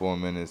 minutes, 4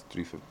 minutes,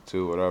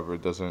 3:52, whatever.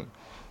 It doesn't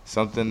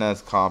something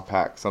that's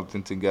compact,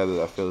 something together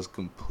that feels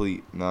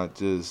complete, not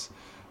just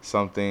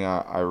something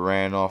I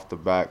ran off the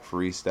back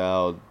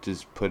freestyle,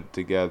 just put it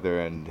together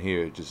and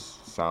here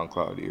just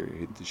SoundCloud here,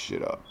 hit the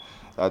shit up.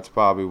 That's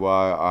probably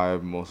why I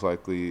most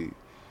likely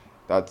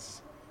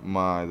that's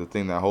the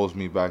thing that holds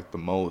me back the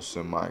most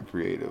in my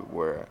creative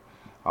where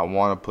I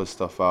want to put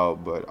stuff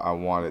out but I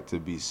want it to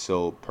be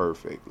so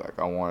perfect. Like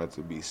I want it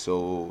to be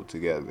so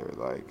together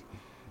like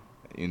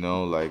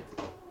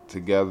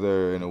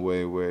together in a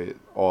way where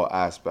all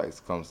aspects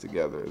comes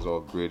together. It's all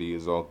gritty,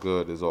 it's all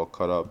good, it's all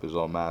cut up, it's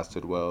all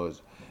mastered well.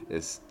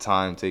 It's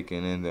time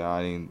taken in there.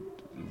 I didn't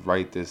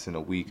write this in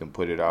a week and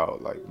put it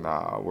out. Like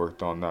nah, I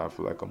worked on that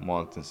for like a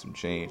month and some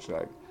change.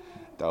 Like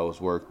that was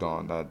worked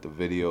on. That the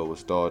video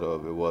was thought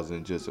of. It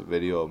wasn't just a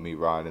video of me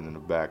riding in the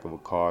back of a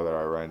car that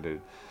I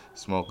rented,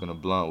 smoking a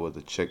blunt with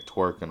a chick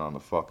twerking on the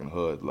fucking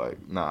hood.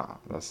 Like nah,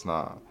 that's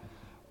not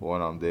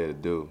what I'm there to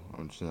do.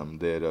 I'm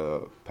there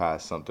to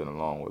pass something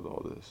along with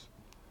all this.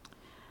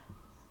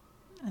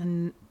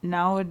 And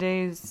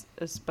nowadays,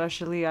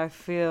 especially, I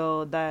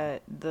feel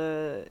that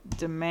the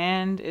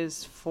demand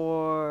is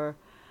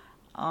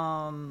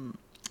um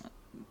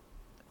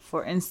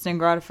for instant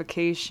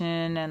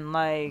gratification and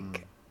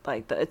Mm,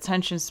 like the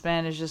attention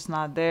span is just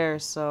not there.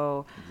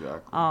 So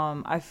exactly.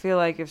 I feel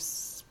like if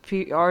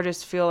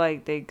artists feel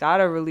like they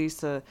gotta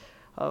release a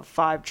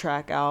 5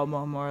 track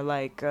album or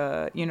like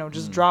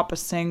just Mm, drop a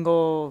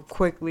single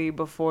quickly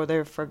before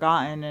they're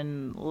forgotten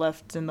and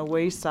left in the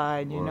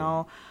wayside, you word.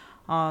 know.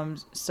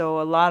 So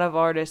a lot of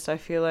artists, I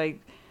feel like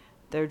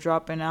they're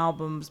dropping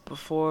albums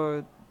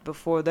before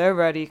they're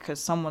ready because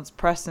someone's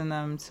pressing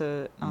them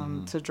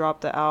Mhm. to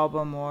drop the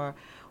album,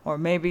 or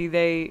maybe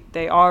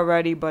they are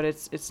ready, but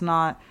it's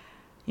not,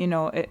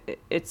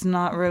 it's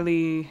not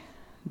really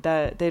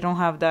that they don't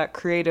have that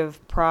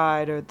creative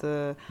pride or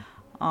they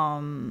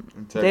don't,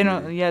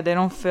 Integrity. yeah, they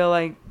don't feel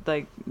like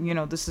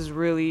this is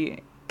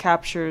really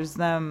captures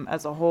them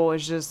as a whole.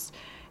 It's just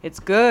it's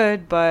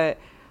good, but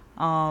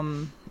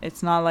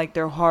it's not like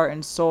their heart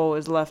and soul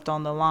is left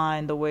on the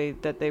line the way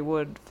that they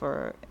would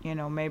for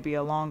maybe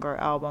a longer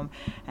album.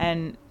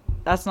 And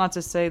that's not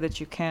to say that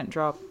you can't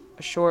drop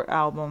a short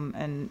album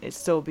and it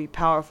still be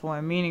powerful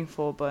and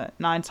meaningful, but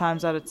 9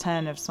 times out of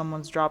 10, if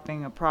someone's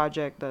dropping a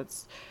project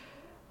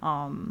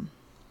um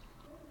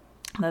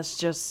that's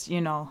just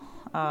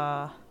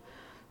uh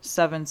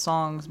 7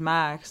 songs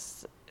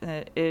max,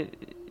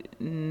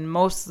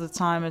 most of the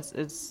time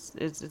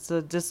it's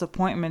a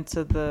disappointment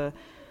to the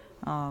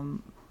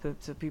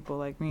to people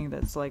like me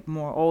that's like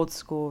more old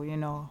school. We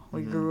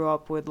Mhm. grew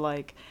up with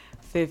like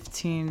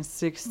 15,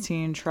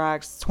 16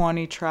 tracks,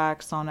 20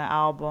 tracks on an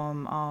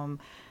album,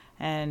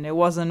 and it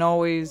wasn't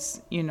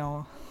always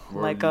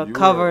Word. like You a you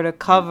cover were to you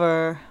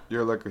cover.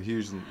 you're like a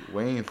huge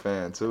Wayne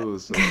fan too,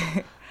 so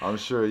I'm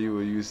sure you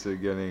were used to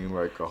getting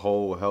like a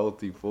whole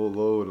healthy full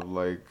load of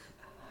like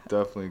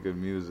definitely good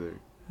music.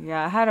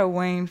 Yeah, I had a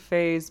Wayne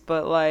phase,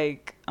 but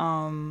like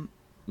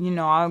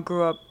I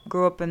grew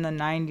up in the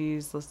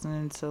 90s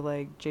listening to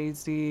like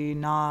Jay-Z,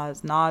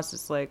 Nas. Nas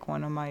is like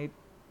one of my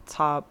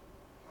top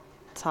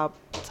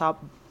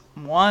top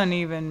one,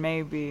 even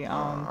maybe.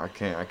 I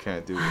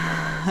can't do with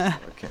Nas. I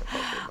can't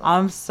fuck with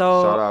I'm Nas. Shout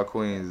so out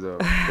Queens though.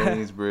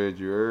 Queensbridge,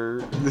 you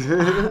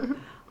heard?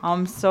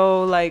 I'm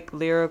so like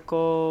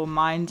lyrical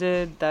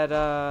minded that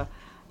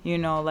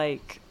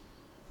like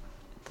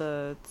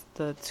the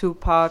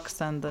Tupacs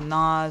and the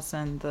Nas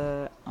and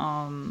the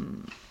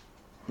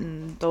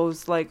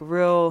those like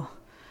real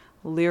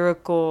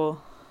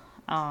lyrical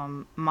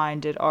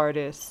minded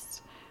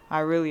artists. I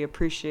really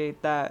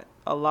appreciate that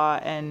a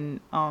lot, and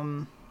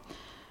I'm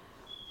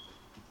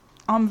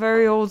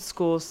very old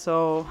school,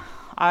 so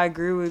I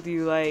agree with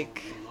you.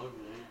 Like,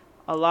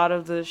 a lot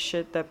of the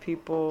shit that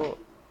people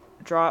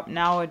drop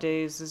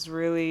nowadays is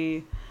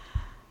really,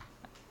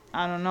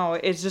 I don't know.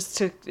 It's just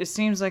to. It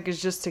seems like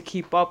it's just to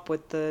keep up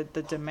with the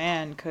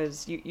demand,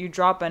 because you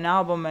drop an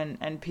album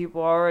and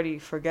people already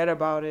forget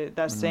about it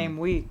that same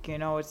week. You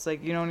know, it's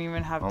like you don't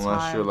even have Unless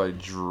time. you're like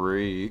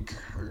Drake.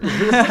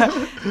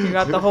 You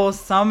got the whole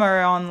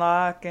summer on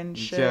lock and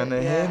shit. Trying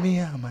to Yeah. hit me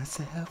on my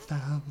cell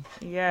phone.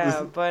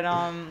 Yeah, but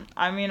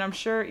I mean, I'm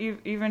sure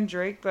even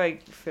Drake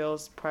like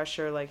feels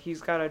pressure. Like,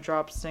 he's got to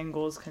drop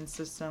singles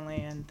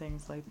consistently and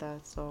things like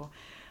that. So,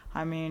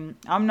 I mean,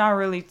 I'm not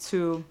really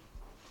too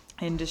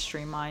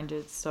industry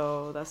minded,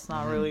 so that's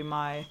not really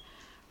my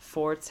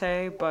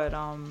forte. But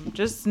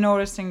just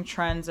noticing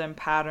trends and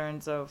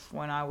patterns of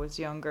when I was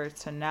younger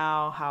to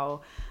now,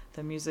 how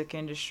the music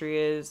industry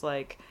is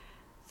like.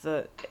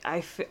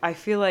 I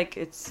feel like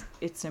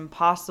it's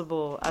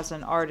impossible as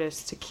an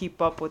artist to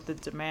keep up with the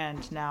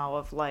demand now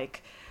of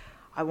like,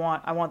 I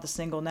want the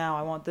single now,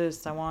 I want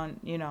this, I want,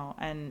 you know,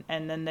 and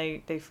then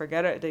they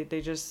forget it,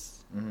 they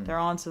just they're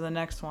on to the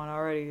next one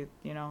already,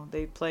 you know,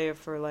 they play it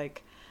for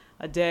like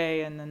a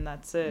day and then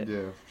that's it.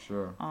 Yeah, for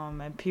sure.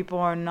 And people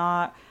are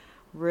not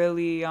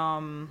really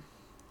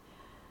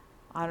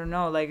I don't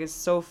know, like, it's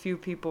so few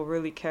people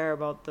really care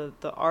about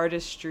the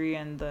artistry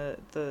and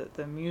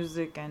the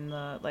music and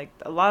the, like,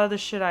 a lot of the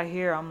shit I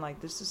hear, I'm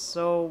like, this is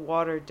so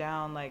watered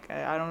down, like,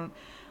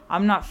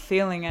 I'm not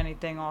feeling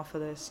anything off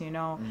of this, you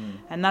know?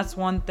 And that's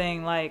one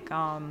thing, like,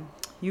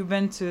 you've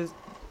been to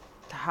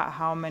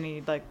how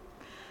many, like,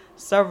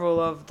 several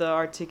of the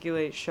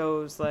Articulate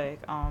shows,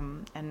 like,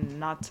 and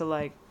not to,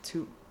 like,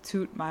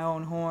 toot my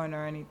own horn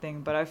or anything,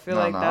 but I feel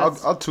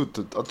that's... I'll toot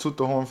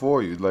the horn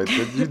for you. Like,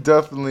 you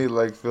definitely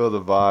like feel the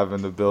vibe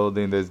in the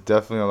building. There's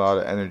definitely a lot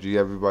of energy.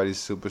 Everybody's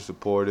super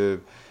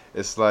supportive.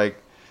 It's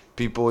like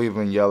people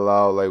even yell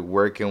out like,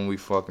 "Where can we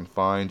fucking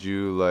find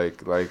you?"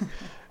 Like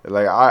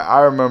I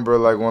remember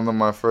like one of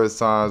my first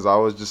times I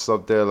was just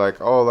up there like,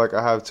 oh, like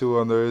I have 2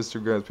 other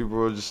Instagrams. People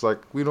were just like,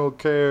 "We don't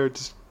care.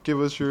 Just give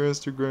us your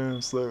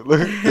Instagrams."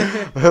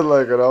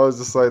 Like, and I was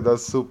just like,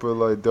 that's super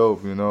like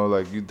dope, you know.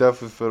 Like, you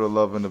definitely feel the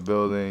love in the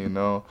building, you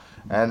know.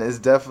 And it's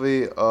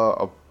definitely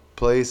a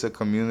place, a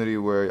community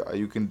where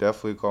you can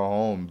definitely call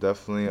home.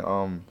 Definitely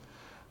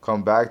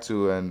come back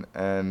to,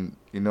 and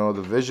you know,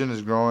 the vision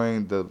is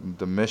growing,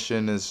 the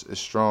mission is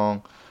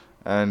strong,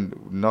 and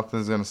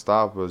nothing's gonna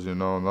stop us, you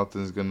know.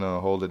 Nothing's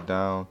gonna hold it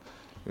down,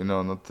 you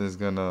know. Nothing's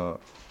gonna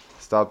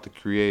stop the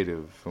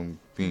creative from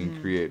being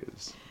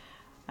creatives.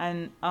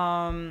 And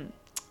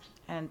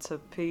to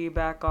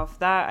piggyback off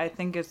that, I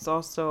think it's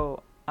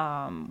also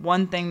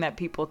one thing that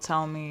people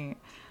tell me,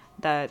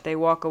 that they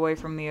walk away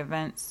from the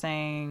event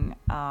saying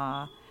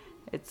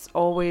it's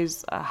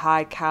always a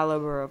high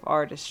caliber of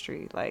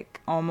artistry.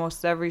 Like,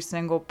 almost every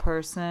single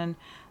person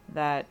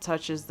that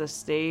touches the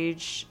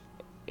stage,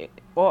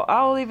 well,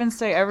 I'll even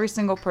say every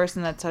single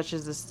person that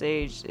touches the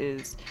stage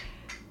is...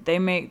 They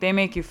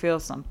make you feel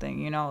something,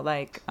 you know,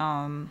 like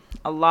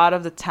a lot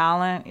of the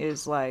talent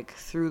is like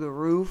through the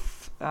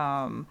roof,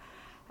 and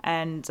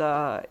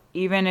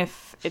even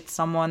if it's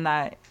someone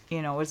that,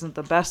 you know, isn't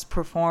the best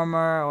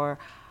performer, or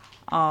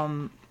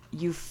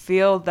you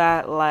feel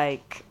that,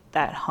 like,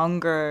 that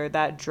hunger,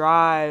 that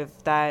drive,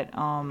 that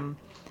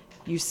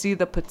you see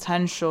the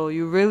potential,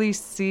 you really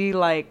see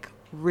like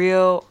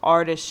real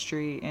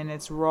artistry in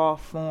its raw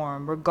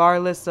form,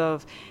 regardless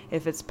of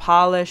if it's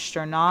polished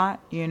or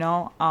not, you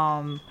know.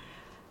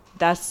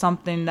 That's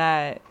something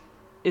that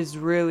is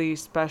really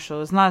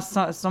special. It's not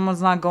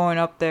someone's not going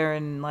up there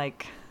and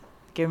like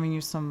giving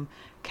you some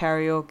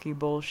karaoke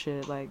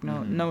bullshit, like,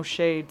 no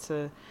shade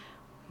to,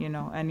 you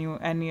know,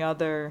 any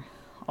other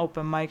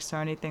open mics or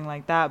anything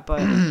like that,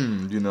 but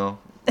you know.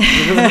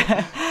 You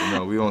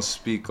know, we don't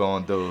speak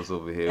on those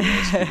over here. We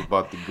don't speak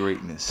about the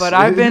greatness. But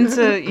I've been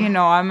to, you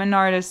know, I'm an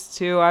artist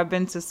too. I've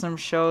been to some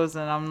shows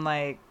and I'm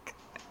like,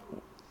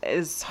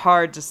 it's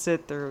hard to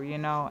sit through, you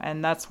know.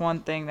 And that's one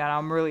thing that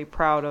I'm really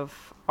proud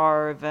of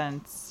our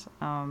events.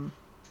 And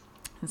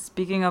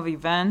speaking of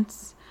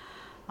events,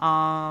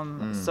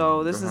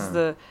 so this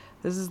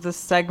is the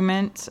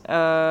segment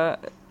of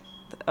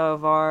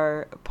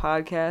our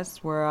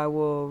podcast where I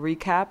will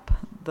recap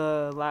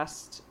the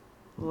last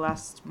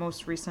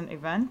most recent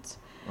event,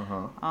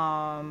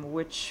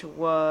 which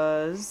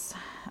was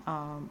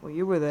well,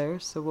 you were there,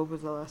 so what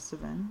was the last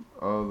event?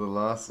 The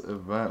last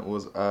event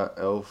was at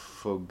El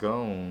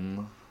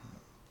Fogón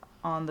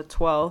on the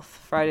 12th,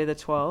 Friday the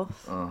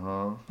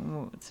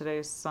 12th. Today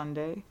is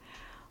Sunday.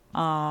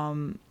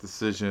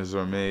 Decisions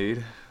are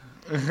made.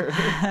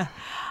 Things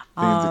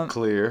are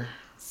clear.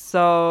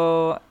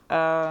 So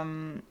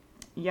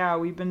yeah,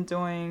 we've been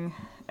doing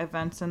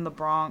events in the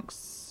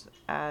Bronx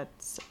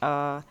at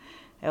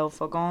El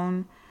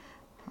Fogón.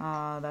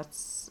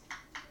 That's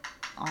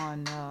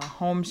on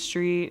Home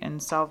Street in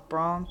South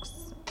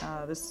Bronx.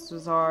 This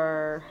was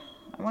our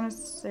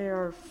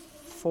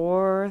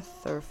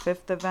 4th or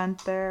 5th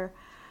event there.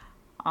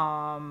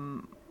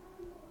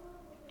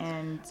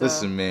 And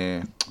Listen,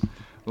 man.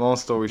 Long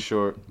story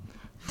short,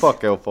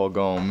 fuck El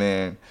Falcon,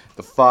 man.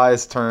 The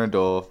fire's turned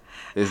off.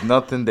 There's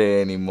nothing there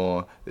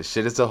anymore. The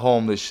shit is a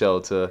homeless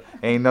shelter.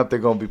 Ain't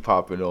nothing gonna be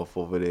popping off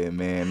over there,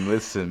 man.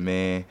 Listen,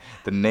 man.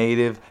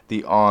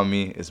 The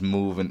army is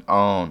moving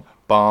on.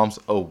 Bombs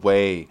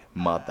away,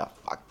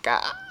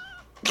 motherfucker.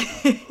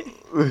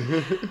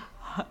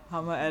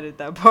 I'm gonna edit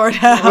that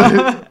part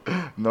out.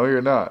 No,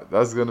 you're not.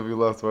 That's gonna be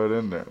left right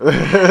in there.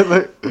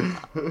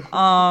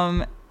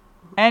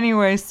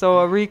 Anyway, so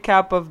a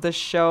recap of the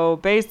show.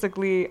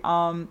 Basically,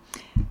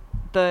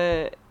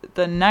 the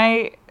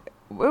night,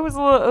 it was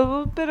a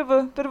little bit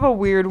of a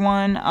weird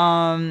one.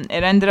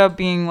 It ended up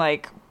being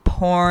like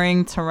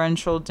pouring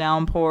torrential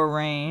downpour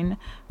rain,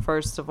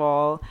 first of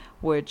all,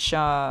 which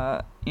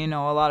a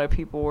lot of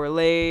people were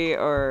late,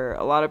 or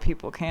a lot of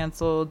people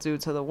canceled due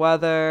to the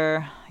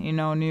weather.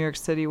 New York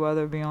City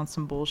weather be on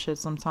some bullshit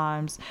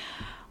sometimes.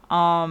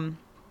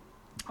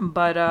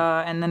 But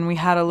and then we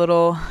had a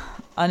little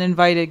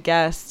uninvited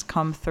guest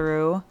come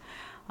through.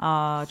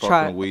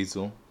 Fucking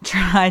weasel.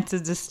 Tried to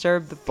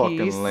disturb the peace.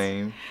 Fucking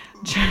lame.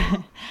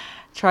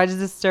 Tried to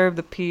disturb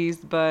the peace,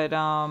 but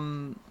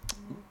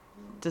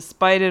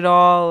despite it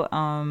all,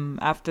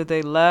 after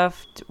they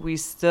left, we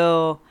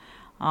still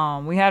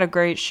we had a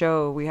great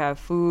show. We had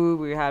food,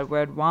 we had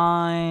red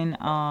wine,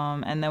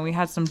 and then we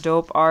had some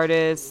dope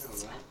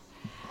artists.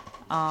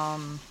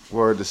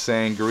 Word to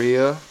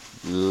sangria.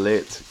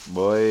 Lit,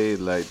 boy.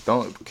 Like,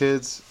 don't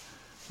drink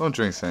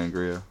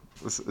sangria.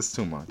 It's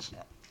too much.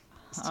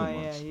 It's too much.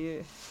 Yeah,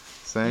 you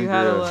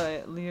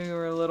Sangria. you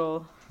were a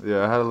little.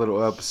 Yeah, I had a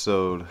little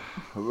episode.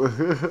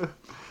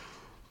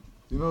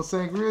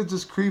 Sangria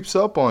just creeps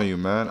up on you,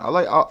 man. I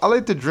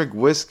like to drink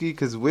whiskey,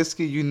 because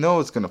whiskey,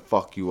 it's gonna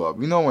fuck you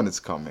up. You know when it's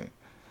coming.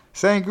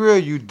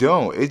 Sangria, you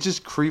don't. It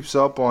just creeps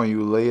up on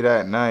you late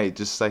at night,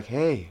 just like,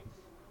 hey,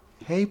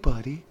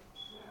 buddy,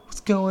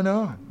 what's going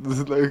on?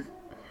 Like.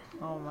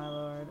 Oh, my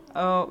Lord.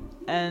 Oh,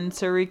 and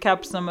to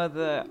recap some of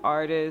the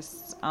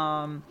artists,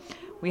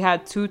 we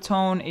had Two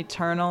Tone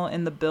Eternal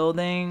in the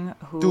building.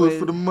 Do it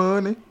for the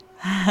money.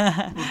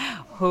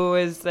 Who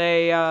is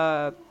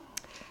a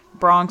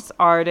Bronx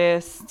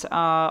artist,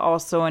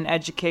 also an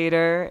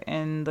educator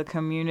in the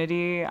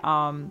community,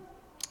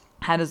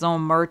 had his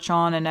own merch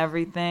on and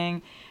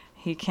everything.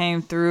 He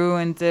came through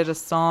and did a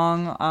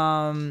song.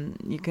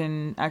 You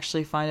can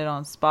actually find it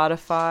on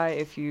Spotify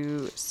if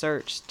you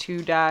search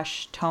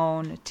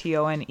 2-Tone,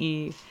 Tone,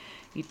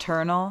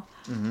 Eternal.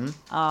 Mm-hmm.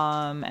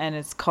 And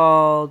it's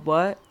called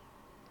what?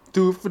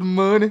 Do it for the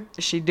money.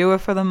 She do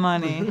it for the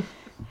money.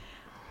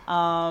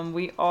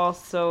 We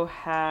also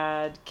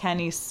had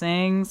Kenny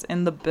Sings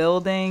in the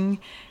building.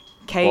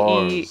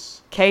 KENNIE_sings.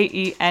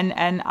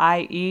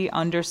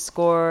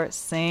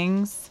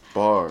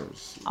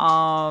 Bars.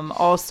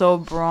 Also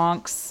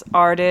Bronx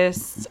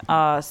artist,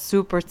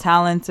 super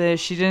talented.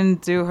 She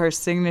didn't do her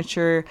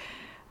signature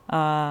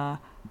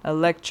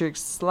electric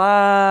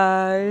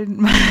slide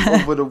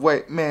over the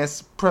white man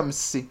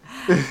supremacy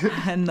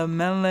and the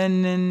melanin.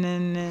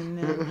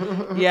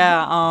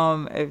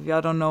 Yeah, if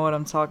y'all don't know what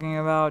I'm talking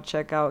about,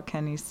 check out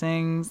Kenny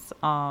Sings.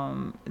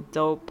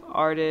 Dope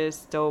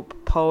artist, dope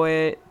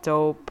poet,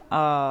 dope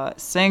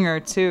singer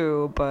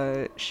too,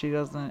 but she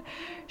doesn't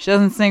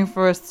sing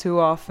for us too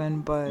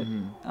often, but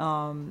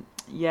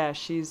yeah,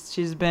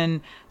 she's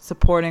been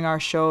supporting our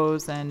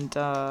shows, and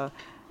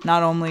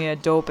not only a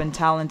dope and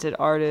talented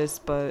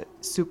artist, but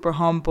super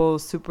humble,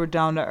 super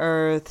down to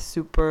earth,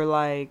 super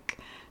like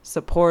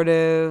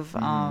supportive.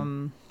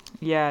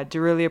 Yeah,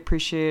 do really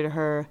appreciate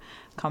her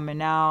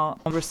coming out.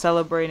 We're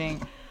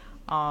celebrating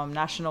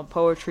National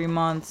Poetry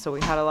Month, so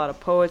we had a lot of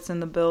poets in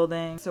the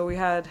building. So we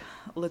had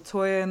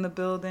Latoya in the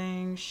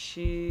building.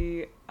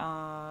 She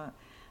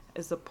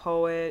is a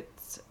poet.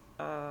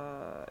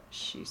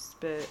 She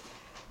spit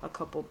a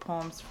couple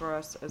poems for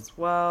us as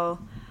well.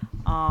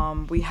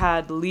 We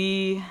had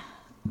Lee,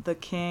 the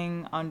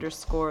King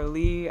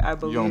 _Lee, I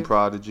believe. Young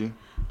prodigy.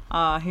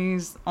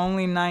 He's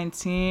only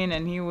 19,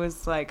 and he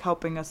was like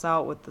helping us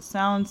out with the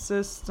sound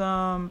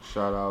system.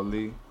 Shout out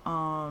Lee.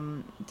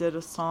 Did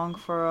a song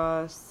for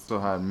us. So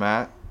had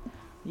Matt.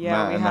 Yeah,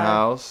 Matt we in had the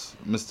house.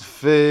 Mr.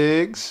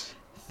 Figs.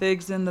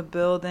 Figs in the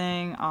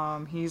building.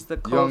 He's the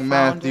co-founder. Young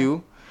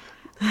Matthew.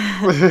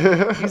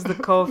 He's the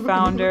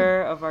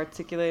co-founder of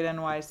Articulate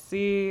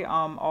NYC.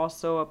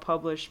 Also a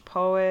published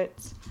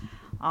poet.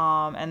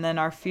 And then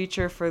our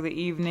feature for the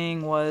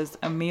evening was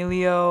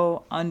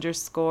Emilio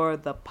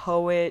 _the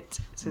poet.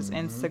 It's his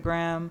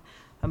Instagram,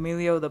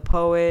 Emilio the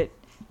poet,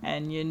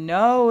 and you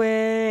know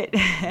it.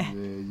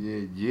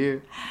 Yeah.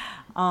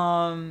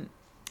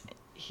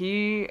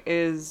 He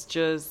is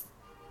just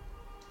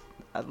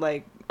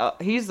like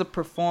he's a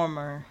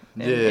performer.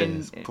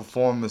 His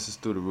performance is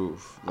through the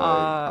roof. Like,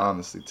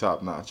 honestly,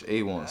 top notch.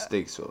 A1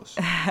 steak sauce.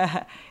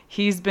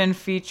 He's been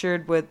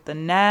featured with the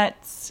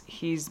Nets.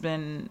 He's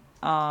been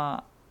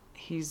on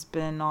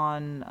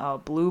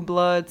Blue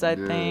Bloods, I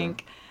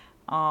think.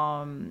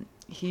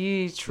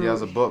 He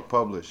has a book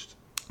published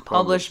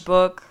published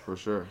book. For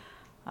sure.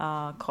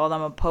 Called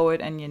I'm a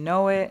Poet and You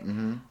Know It.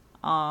 Mm-hmm.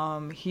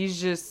 He's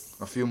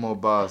just a few more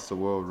bars to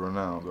world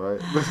renowned,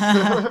 right?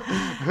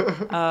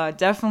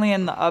 Definitely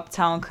in the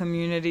Uptown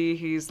community.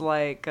 He's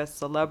like a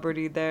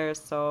celebrity there.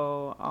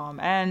 So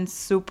and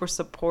super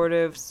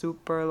supportive,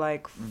 super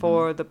like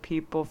for the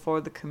people, for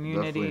the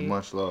community.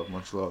 Definitely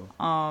much love.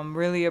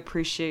 Really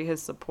appreciate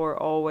his support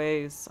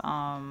always.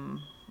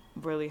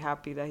 Really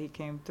happy that he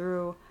came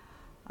through.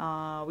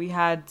 We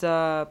had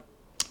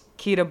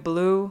Keita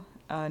Blue,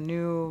 a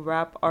new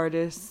rap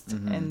artist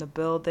in the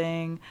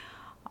building.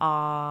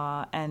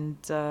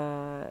 And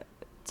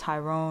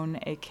Tyrone,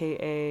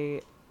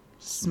 aka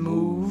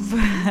Smooth,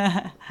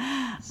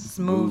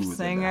 Smooth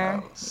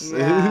singer.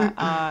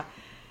 Yeah,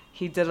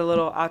 he did a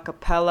little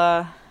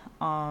acapella.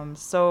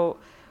 So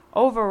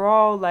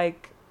overall,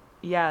 like,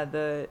 yeah,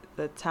 the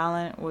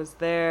talent was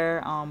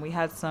there. We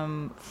had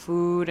some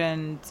food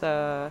and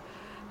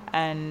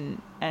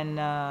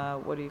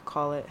what do you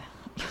call it?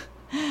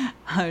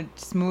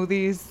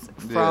 Smoothies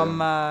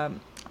from a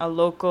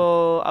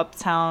local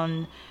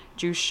uptown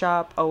juice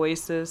shop,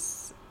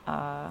 Oasis.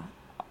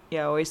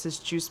 Oasis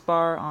Juice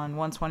Bar on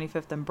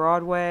 125th and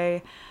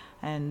Broadway,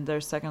 and their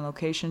second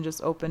location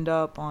just opened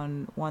up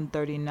on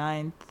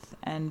 139th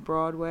and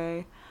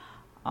Broadway.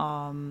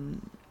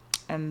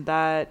 And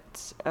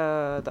that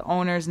the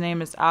owner's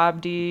name is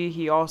Abdi.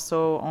 He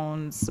also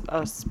owns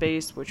a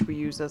space which we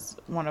use as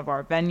one of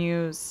our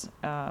venues.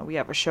 We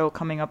have a show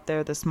coming up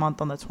there this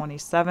month on the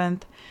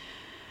 27th.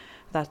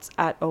 That's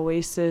at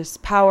Oasis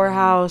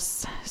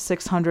Powerhouse,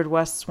 600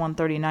 West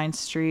 139th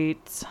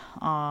Street.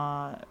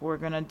 We're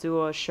going to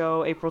do a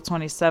show April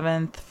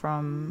 27th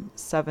from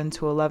 7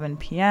 to 11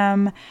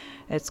 p.m.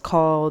 It's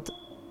called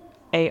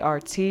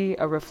ART, A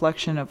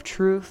Reflection of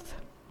Truth.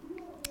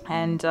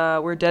 And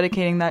we're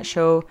dedicating that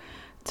show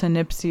to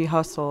Nipsey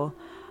Hussle.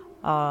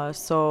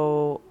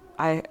 So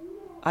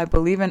I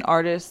believe in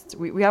artists.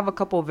 We have a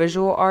couple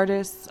visual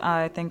artists,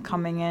 I think,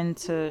 coming in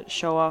to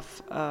show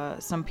off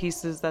some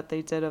pieces that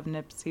they did of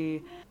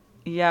Nipsey.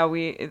 Yeah,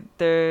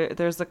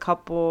 there's a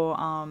couple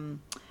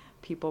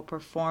people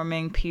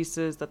performing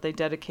pieces that they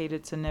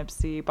dedicated to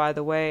Nipsey. By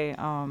the way,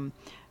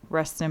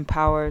 rest in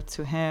power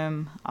to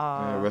him.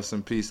 Rest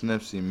in peace,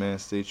 Nipsey, man.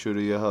 Stay true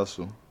to your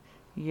hustle.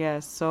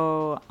 Yeah,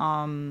 so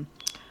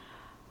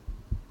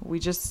we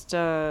just...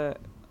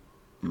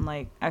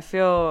 like, I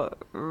feel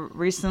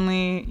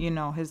recently,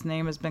 his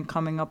name has been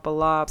coming up a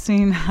lot.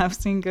 I've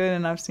seen good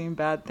and I've seen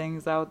bad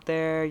things out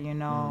there,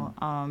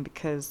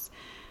 because,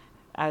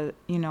 as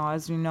you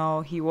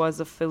know, he was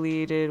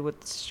affiliated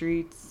with the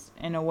streets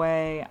in a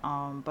way,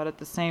 but at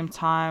the same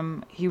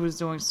time, he was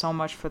doing so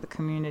much for the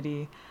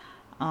community,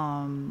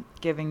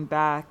 giving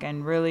back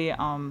and really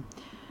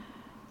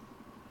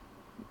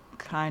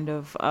kind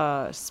of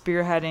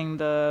spearheading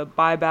the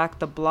buy back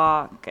the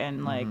block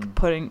and like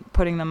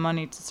putting the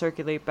money to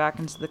circulate back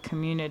into the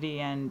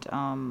community and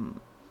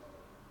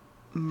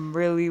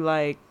really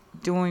like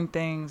doing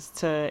things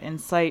to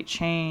incite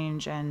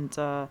change and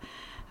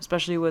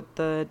especially with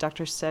the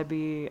Dr.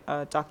 Sebi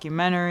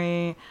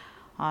documentary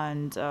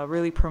and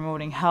really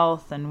promoting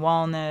health and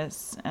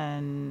wellness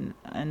and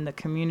the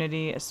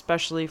community,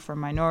 especially for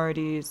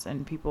minorities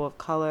and people of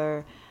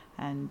color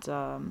and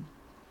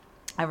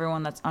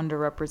everyone that's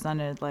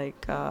underrepresented.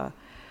 Like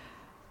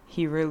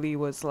he really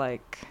was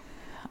like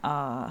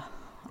a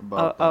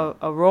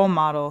role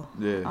model.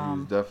 Yeah, he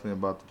was definitely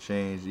about to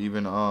change.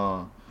 Even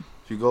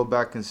if you go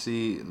back and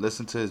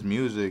listen to his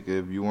music,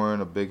 if you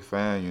weren't a big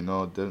fan,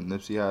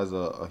 Nipsey has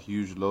a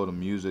huge load of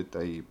music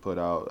that he put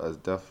out as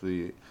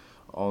definitely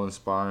all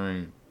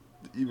inspiring.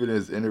 Even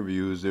his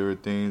interviews, there were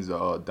things,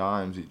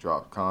 dimes he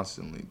dropped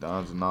constantly,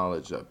 dimes of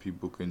knowledge that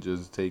people can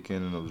just take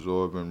in and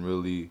absorb and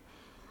really,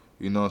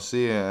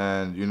 see it.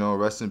 And,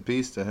 rest in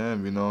peace to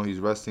him. He's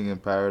resting in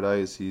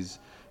paradise. He's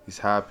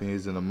happy.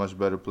 He's in a much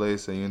better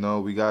place.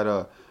 And, we got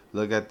to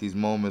look at these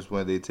moments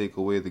when they take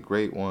away the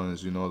great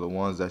ones, the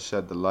ones that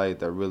shed the light,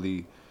 that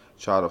really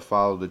try to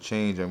follow the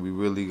change. And we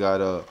really got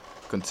to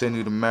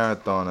continue the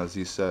marathon, as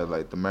he said.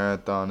 Like, the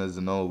marathon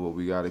isn't over.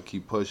 We got to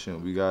keep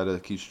pushing. We got to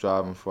keep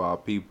striving for our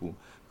people.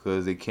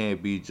 Because it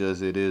can't be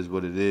just it is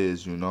what it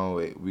is,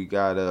 We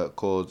got to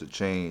cause the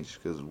change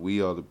because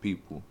we are the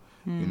people.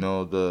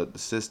 The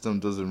system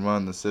doesn't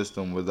run the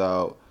system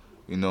without,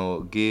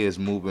 gears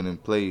moving in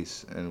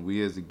place. And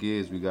we as the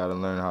gears, we got to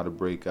learn how to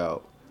break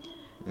out,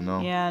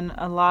 Yeah, and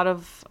a lot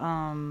of,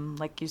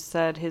 like you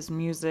said, his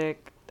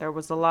music, there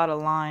was a lot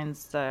of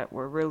lines that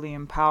were really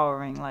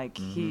empowering. Like,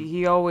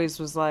 he always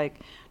was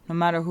like, no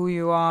matter who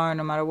you are,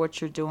 no matter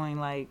what you're doing,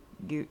 like,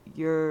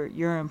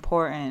 you're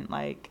important.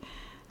 Like,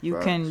 you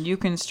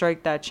can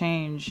strike that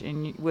change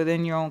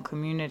within your own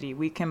community.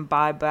 We can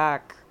buy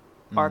back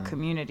our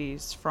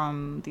communities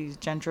from these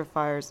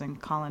gentrifiers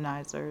and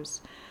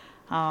colonizers.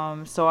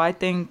 So I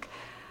think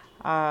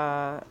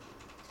I've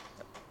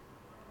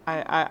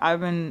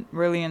been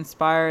really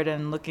inspired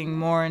and looking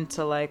more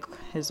into like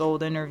his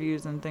old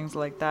interviews and things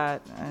like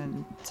that,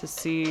 and to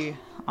see,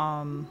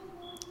 to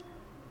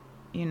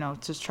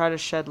try to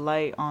shed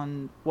light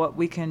on what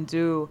we can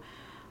do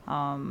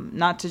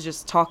not to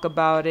just talk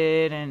about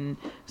it and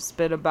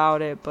spit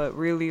about it, but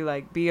really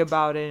like be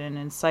about it and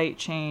incite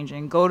change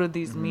and go to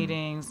these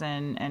meetings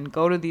and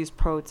go to these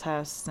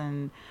protests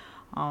and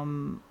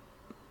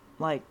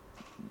like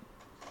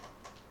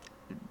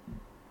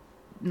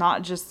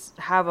not just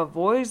have a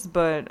voice,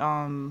 but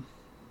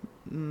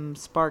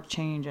spark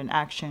change and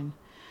action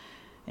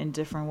in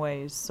different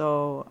ways.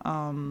 So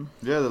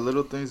yeah, the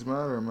little things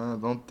matter,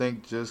 man. Don't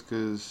think just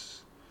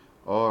because,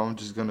 oh, I'm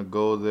just gonna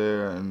go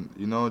there, and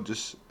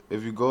just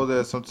if you go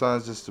there,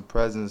 sometimes just the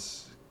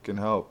presence can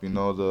help.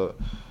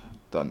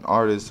 An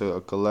artist,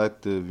 a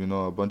collective,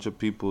 a bunch of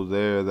people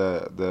there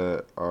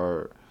that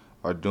are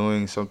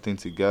doing something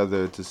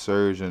together to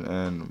surge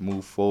and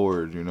move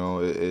forward.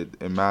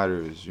 It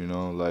matters.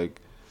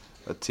 Like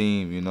a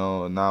team.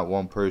 Not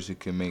one person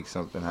can make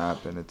something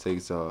happen. It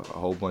takes a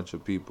whole bunch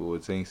of people.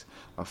 It takes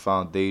a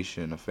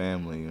foundation, a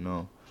family.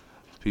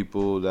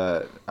 People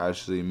that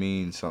actually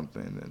mean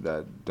something,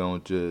 that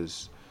don't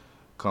just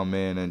come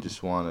in and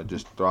just want to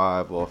just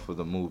thrive off of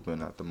the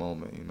movement at the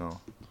moment.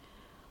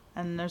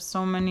 And there's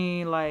so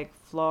many like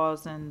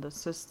flaws in the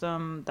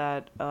system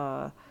that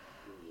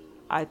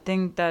I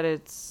think that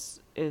it's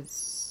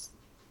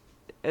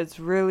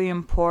really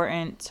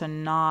important to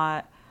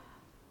not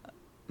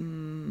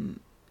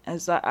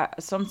as I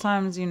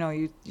sometimes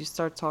you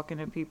start talking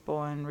to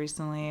people, and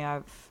recently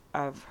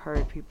I've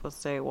heard people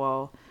say,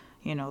 well,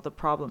 the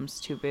problem's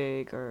too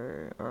big,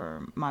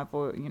 or my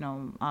voice,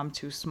 I'm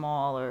too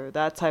small, or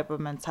that type of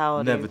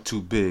mentality. Never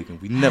too big, and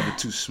we never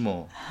too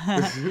small.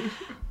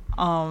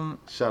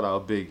 Shout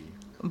out Biggie.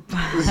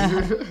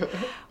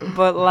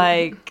 But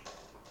like,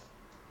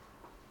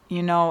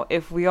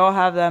 if we all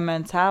have that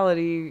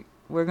mentality,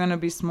 we're gonna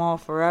be small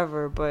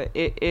forever. But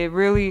it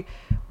really,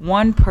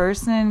 one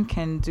person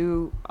can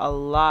do a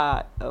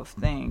lot of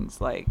things.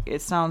 Like,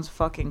 it sounds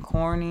fucking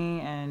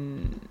corny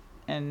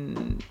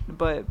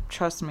but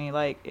trust me,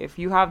 like, if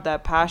you have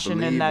that passion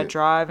Believe and that it.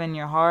 drive in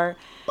your heart,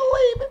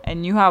 Believe it.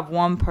 and you have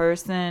one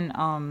person,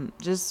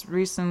 just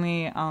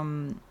recently,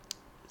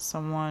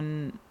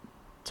 someone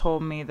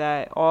told me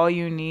that all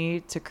you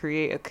need to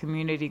create a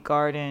community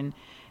garden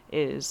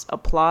is a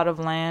plot of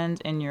land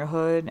in your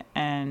hood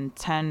and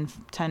 10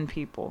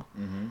 people.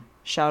 Mm-hmm.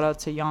 Shout out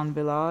to Jan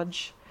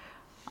Village.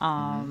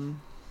 And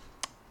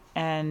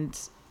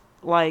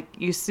like,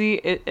 you see,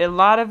 a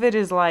lot of it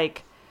is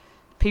like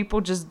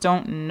people just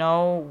don't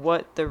know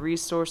what the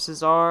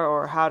resources are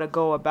or how to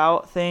go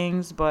about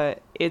things,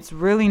 but it's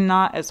really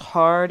not as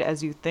hard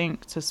as you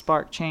think to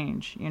spark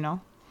change,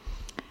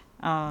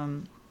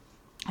 and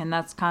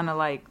that's kind of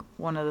like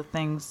one of the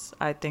things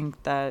I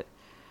think that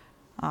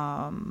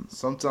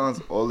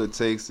sometimes all it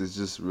takes is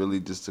just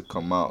really just to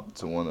come out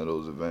to one of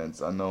those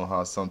events. I know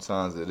how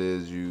sometimes it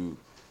is, you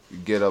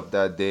get up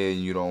that day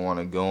and you don't want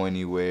to go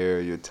anywhere,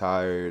 you're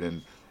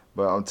tired,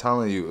 but I'm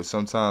telling you,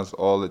 sometimes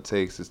all it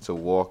takes is to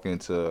walk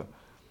into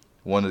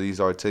one of these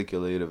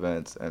articulate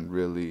events and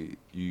really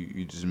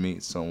you just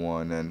meet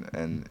someone,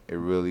 and it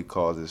really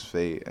causes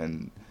fate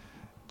and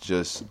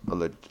just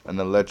an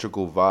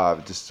electrical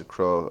vibe just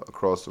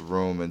across the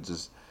room, and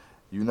just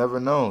you never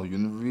know. You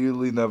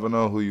really never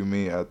know who you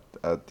meet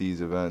at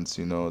these events.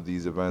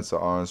 These events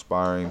are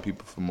inspiring.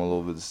 People from all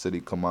over the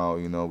city come out.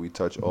 We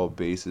touch all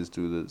bases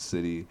through the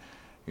city.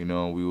 We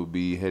will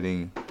be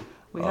hitting.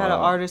 we had an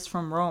artist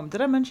from Rome.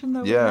 Did I mention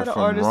that? Yeah, we had an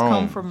from artist Rome,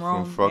 come from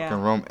Rome. from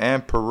fucking Rome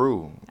and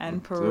Peru.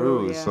 And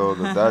Peru, Dude, yeah. so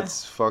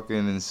that's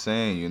fucking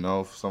insane.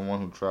 For someone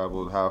who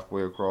traveled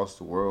halfway across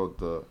the world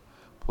to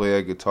play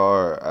a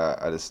guitar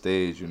at a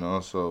stage.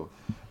 So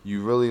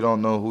you really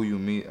don't know who you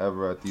meet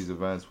ever at these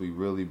events. We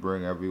really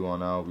bring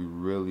everyone out. We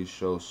really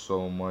show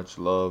so much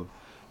love,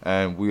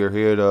 and we are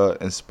here to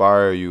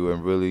inspire you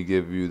and really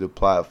give you the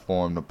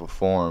platform to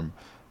perform.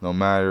 No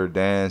matter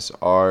dance,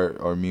 art,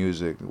 or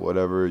music,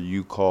 whatever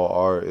you call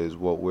art is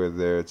what we're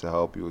there to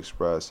help you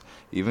express.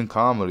 Even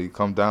comedy,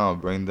 come down,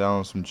 bring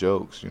down some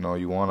jokes. You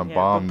want to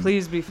bomb. But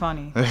please be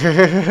funny.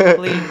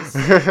 Please.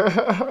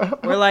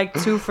 We're like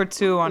 2 for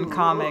 2 on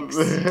comics.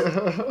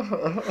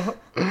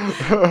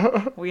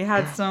 We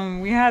had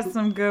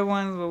some good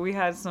ones, but we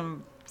had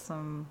some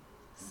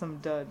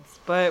duds.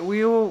 But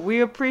we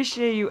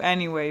appreciate you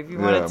anyway. If you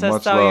want to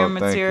test out your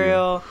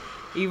material,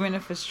 even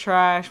if it's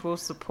trash, we'll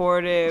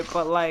support it.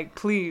 But like,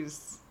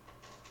 please.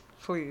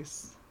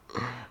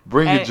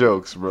 Bring your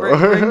jokes,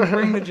 bro.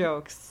 Bring the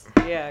jokes.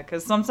 Yeah,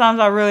 because sometimes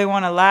I really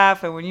want to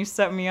laugh, and when you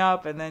set me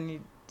up, and then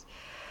you,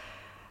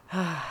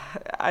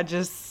 I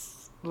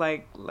just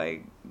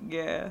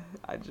yeah,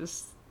 I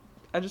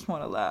just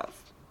want to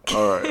laugh.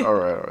 All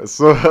right.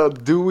 So,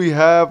 do we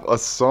have a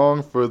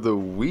song for the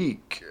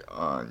week,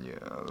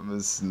 Anya,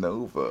 Miss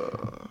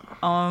Nova?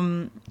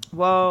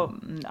 Well,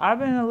 I've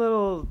been a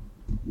little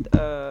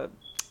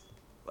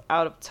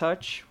out of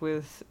touch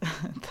with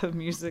the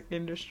music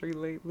industry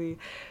lately,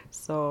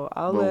 so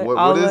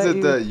What is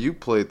it that you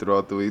play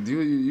throughout the week?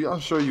 I'm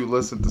sure you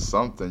listen to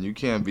something. You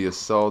can't be a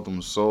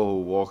seldom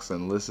soul who walks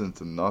and listens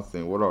to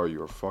nothing. What are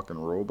you, a fucking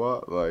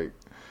robot? Like,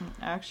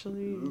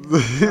 actually,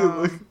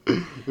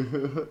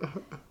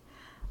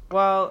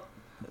 well,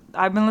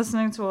 I've been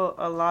listening to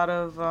a lot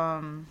of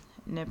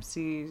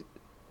Nipsey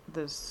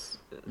this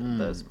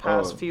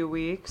past few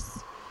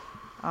weeks.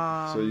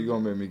 So you're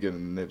gonna make me get a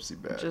Nipsey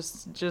back.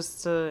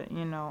 Just to,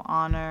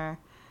 honor.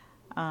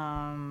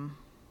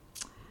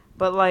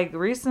 But like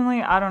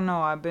recently, I don't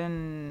know. I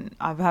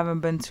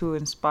haven't been too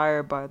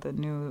inspired by the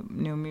new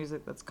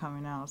music that's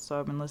coming out. So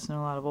I've been listening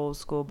to a lot of old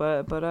school.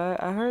 But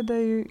I heard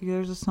that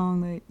there's a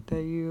song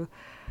that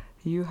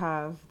you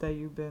have that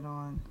you've been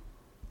on.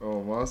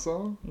 Oh, my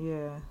song?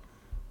 Yeah.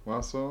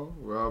 My song?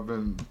 Where I've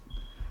been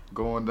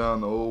going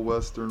down the old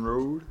Western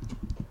Road?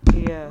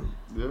 Yeah.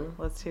 Yeah?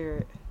 Let's hear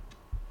it.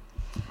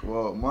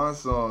 Well, my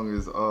song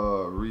is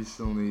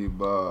recently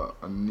by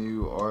a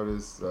new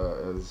artist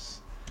that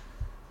has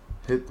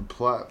hit the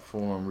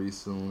platform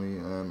recently,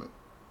 and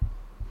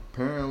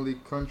apparently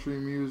country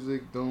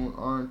music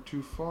aren't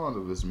too fond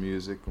of his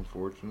music,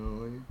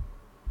 unfortunately.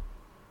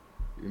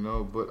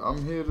 But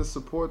I'm here to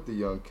support the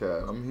young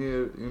cat. I'm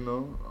here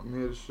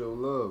to show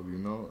love,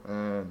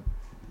 and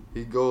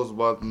he goes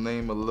by the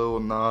name of Lil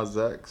Nas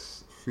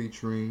X,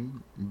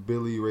 featuring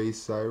Billy Ray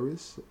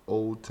Cyrus,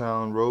 Old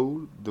Town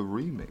Road, the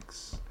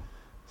remix.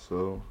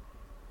 So,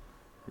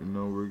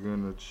 we're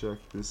gonna check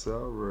this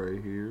out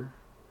right here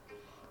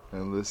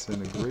and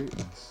listen to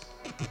greatness.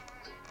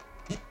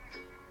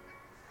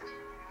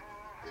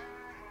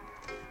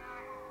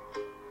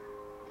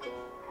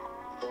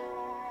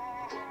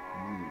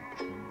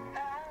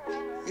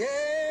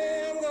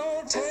 Yeah, I'm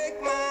gonna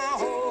take my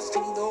horse to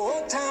the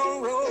old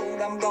town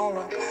road. I'm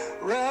gonna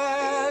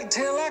ride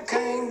till I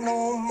can't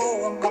no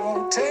more. I'm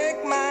gonna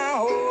take my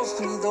horse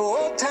to the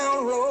old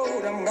town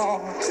road. I'm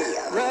gonna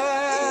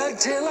ride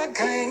till I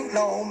can't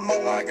no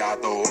more. I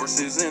got the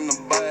horses in the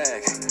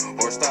back,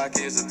 horse stock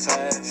is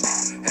attached.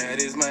 Head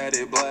is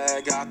matted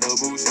black, got the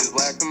bushes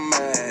black to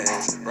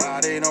match.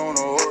 Riding on a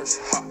horse,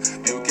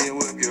 you can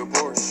whip your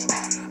Porsche.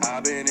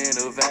 I've been in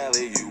the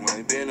valley, you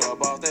ain't been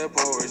up off that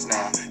porch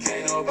now.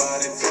 Can't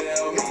nobody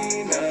tell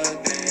me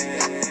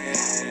nothing.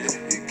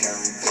 You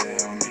can't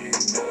tell me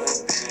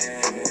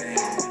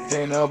nothing.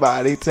 Can't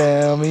nobody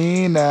tell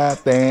me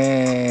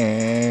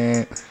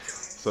nothing.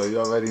 So you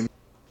already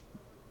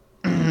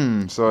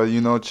so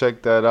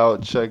check that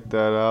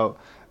out.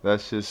 That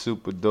shit's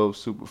super dope,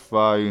 super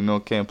fire.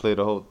 Can't play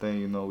the whole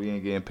thing. We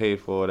ain't getting paid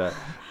for that.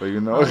 But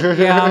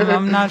Yeah,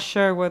 I'm not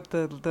sure what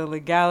the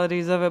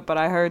legalities of it, but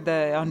I heard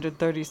that under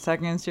 30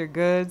 seconds you're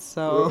good.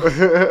 So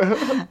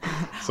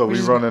so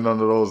we running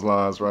under those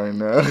lines right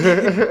now.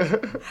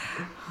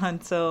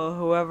 Until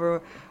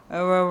whoever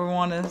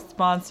want to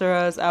sponsor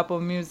us, Apple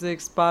Music,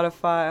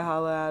 Spotify,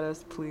 holla at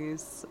us,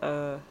 please.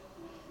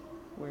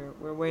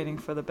 We're waiting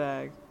for the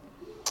bag.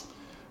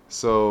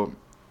 So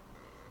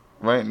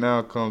right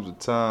now comes a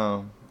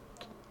time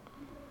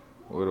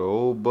where an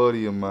old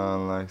buddy of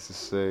mine likes to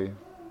say,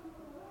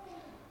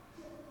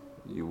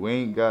 you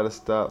ain't gotta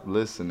stop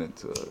listening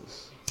to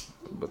us,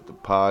 but the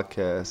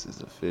podcast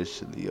is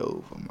officially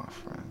over, my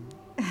friend.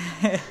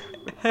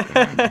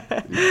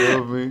 You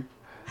feel me?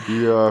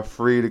 You are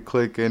free to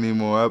click any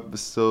more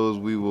episodes.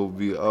 We will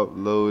be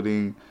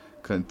uploading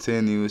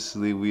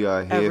continuously. We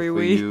are here every for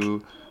week.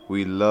 you.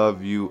 We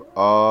love you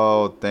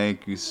all.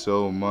 Thank you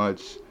so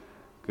much.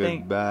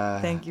 Goodbye.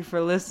 Thank you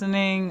for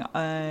listening,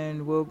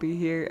 and we'll be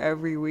here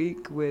every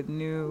week with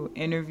new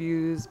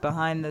interviews,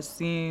 behind the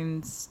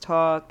scenes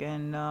talk,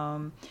 and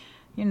a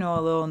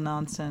little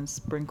nonsense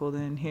sprinkled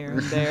in here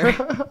and there.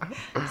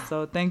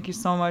 So thank you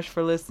so much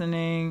for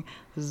listening.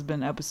 This has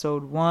been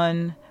episode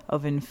 1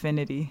 of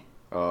Infinity.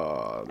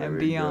 And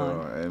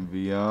beyond. Go. And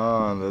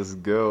beyond. Let's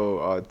go.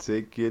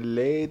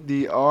 Articulate.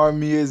 The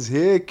army is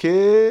here,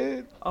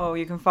 kid. Oh,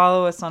 you can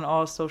follow us on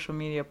all social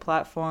media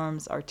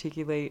platforms.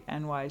 Articulate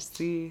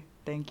NYC.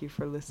 Thank you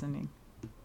for listening.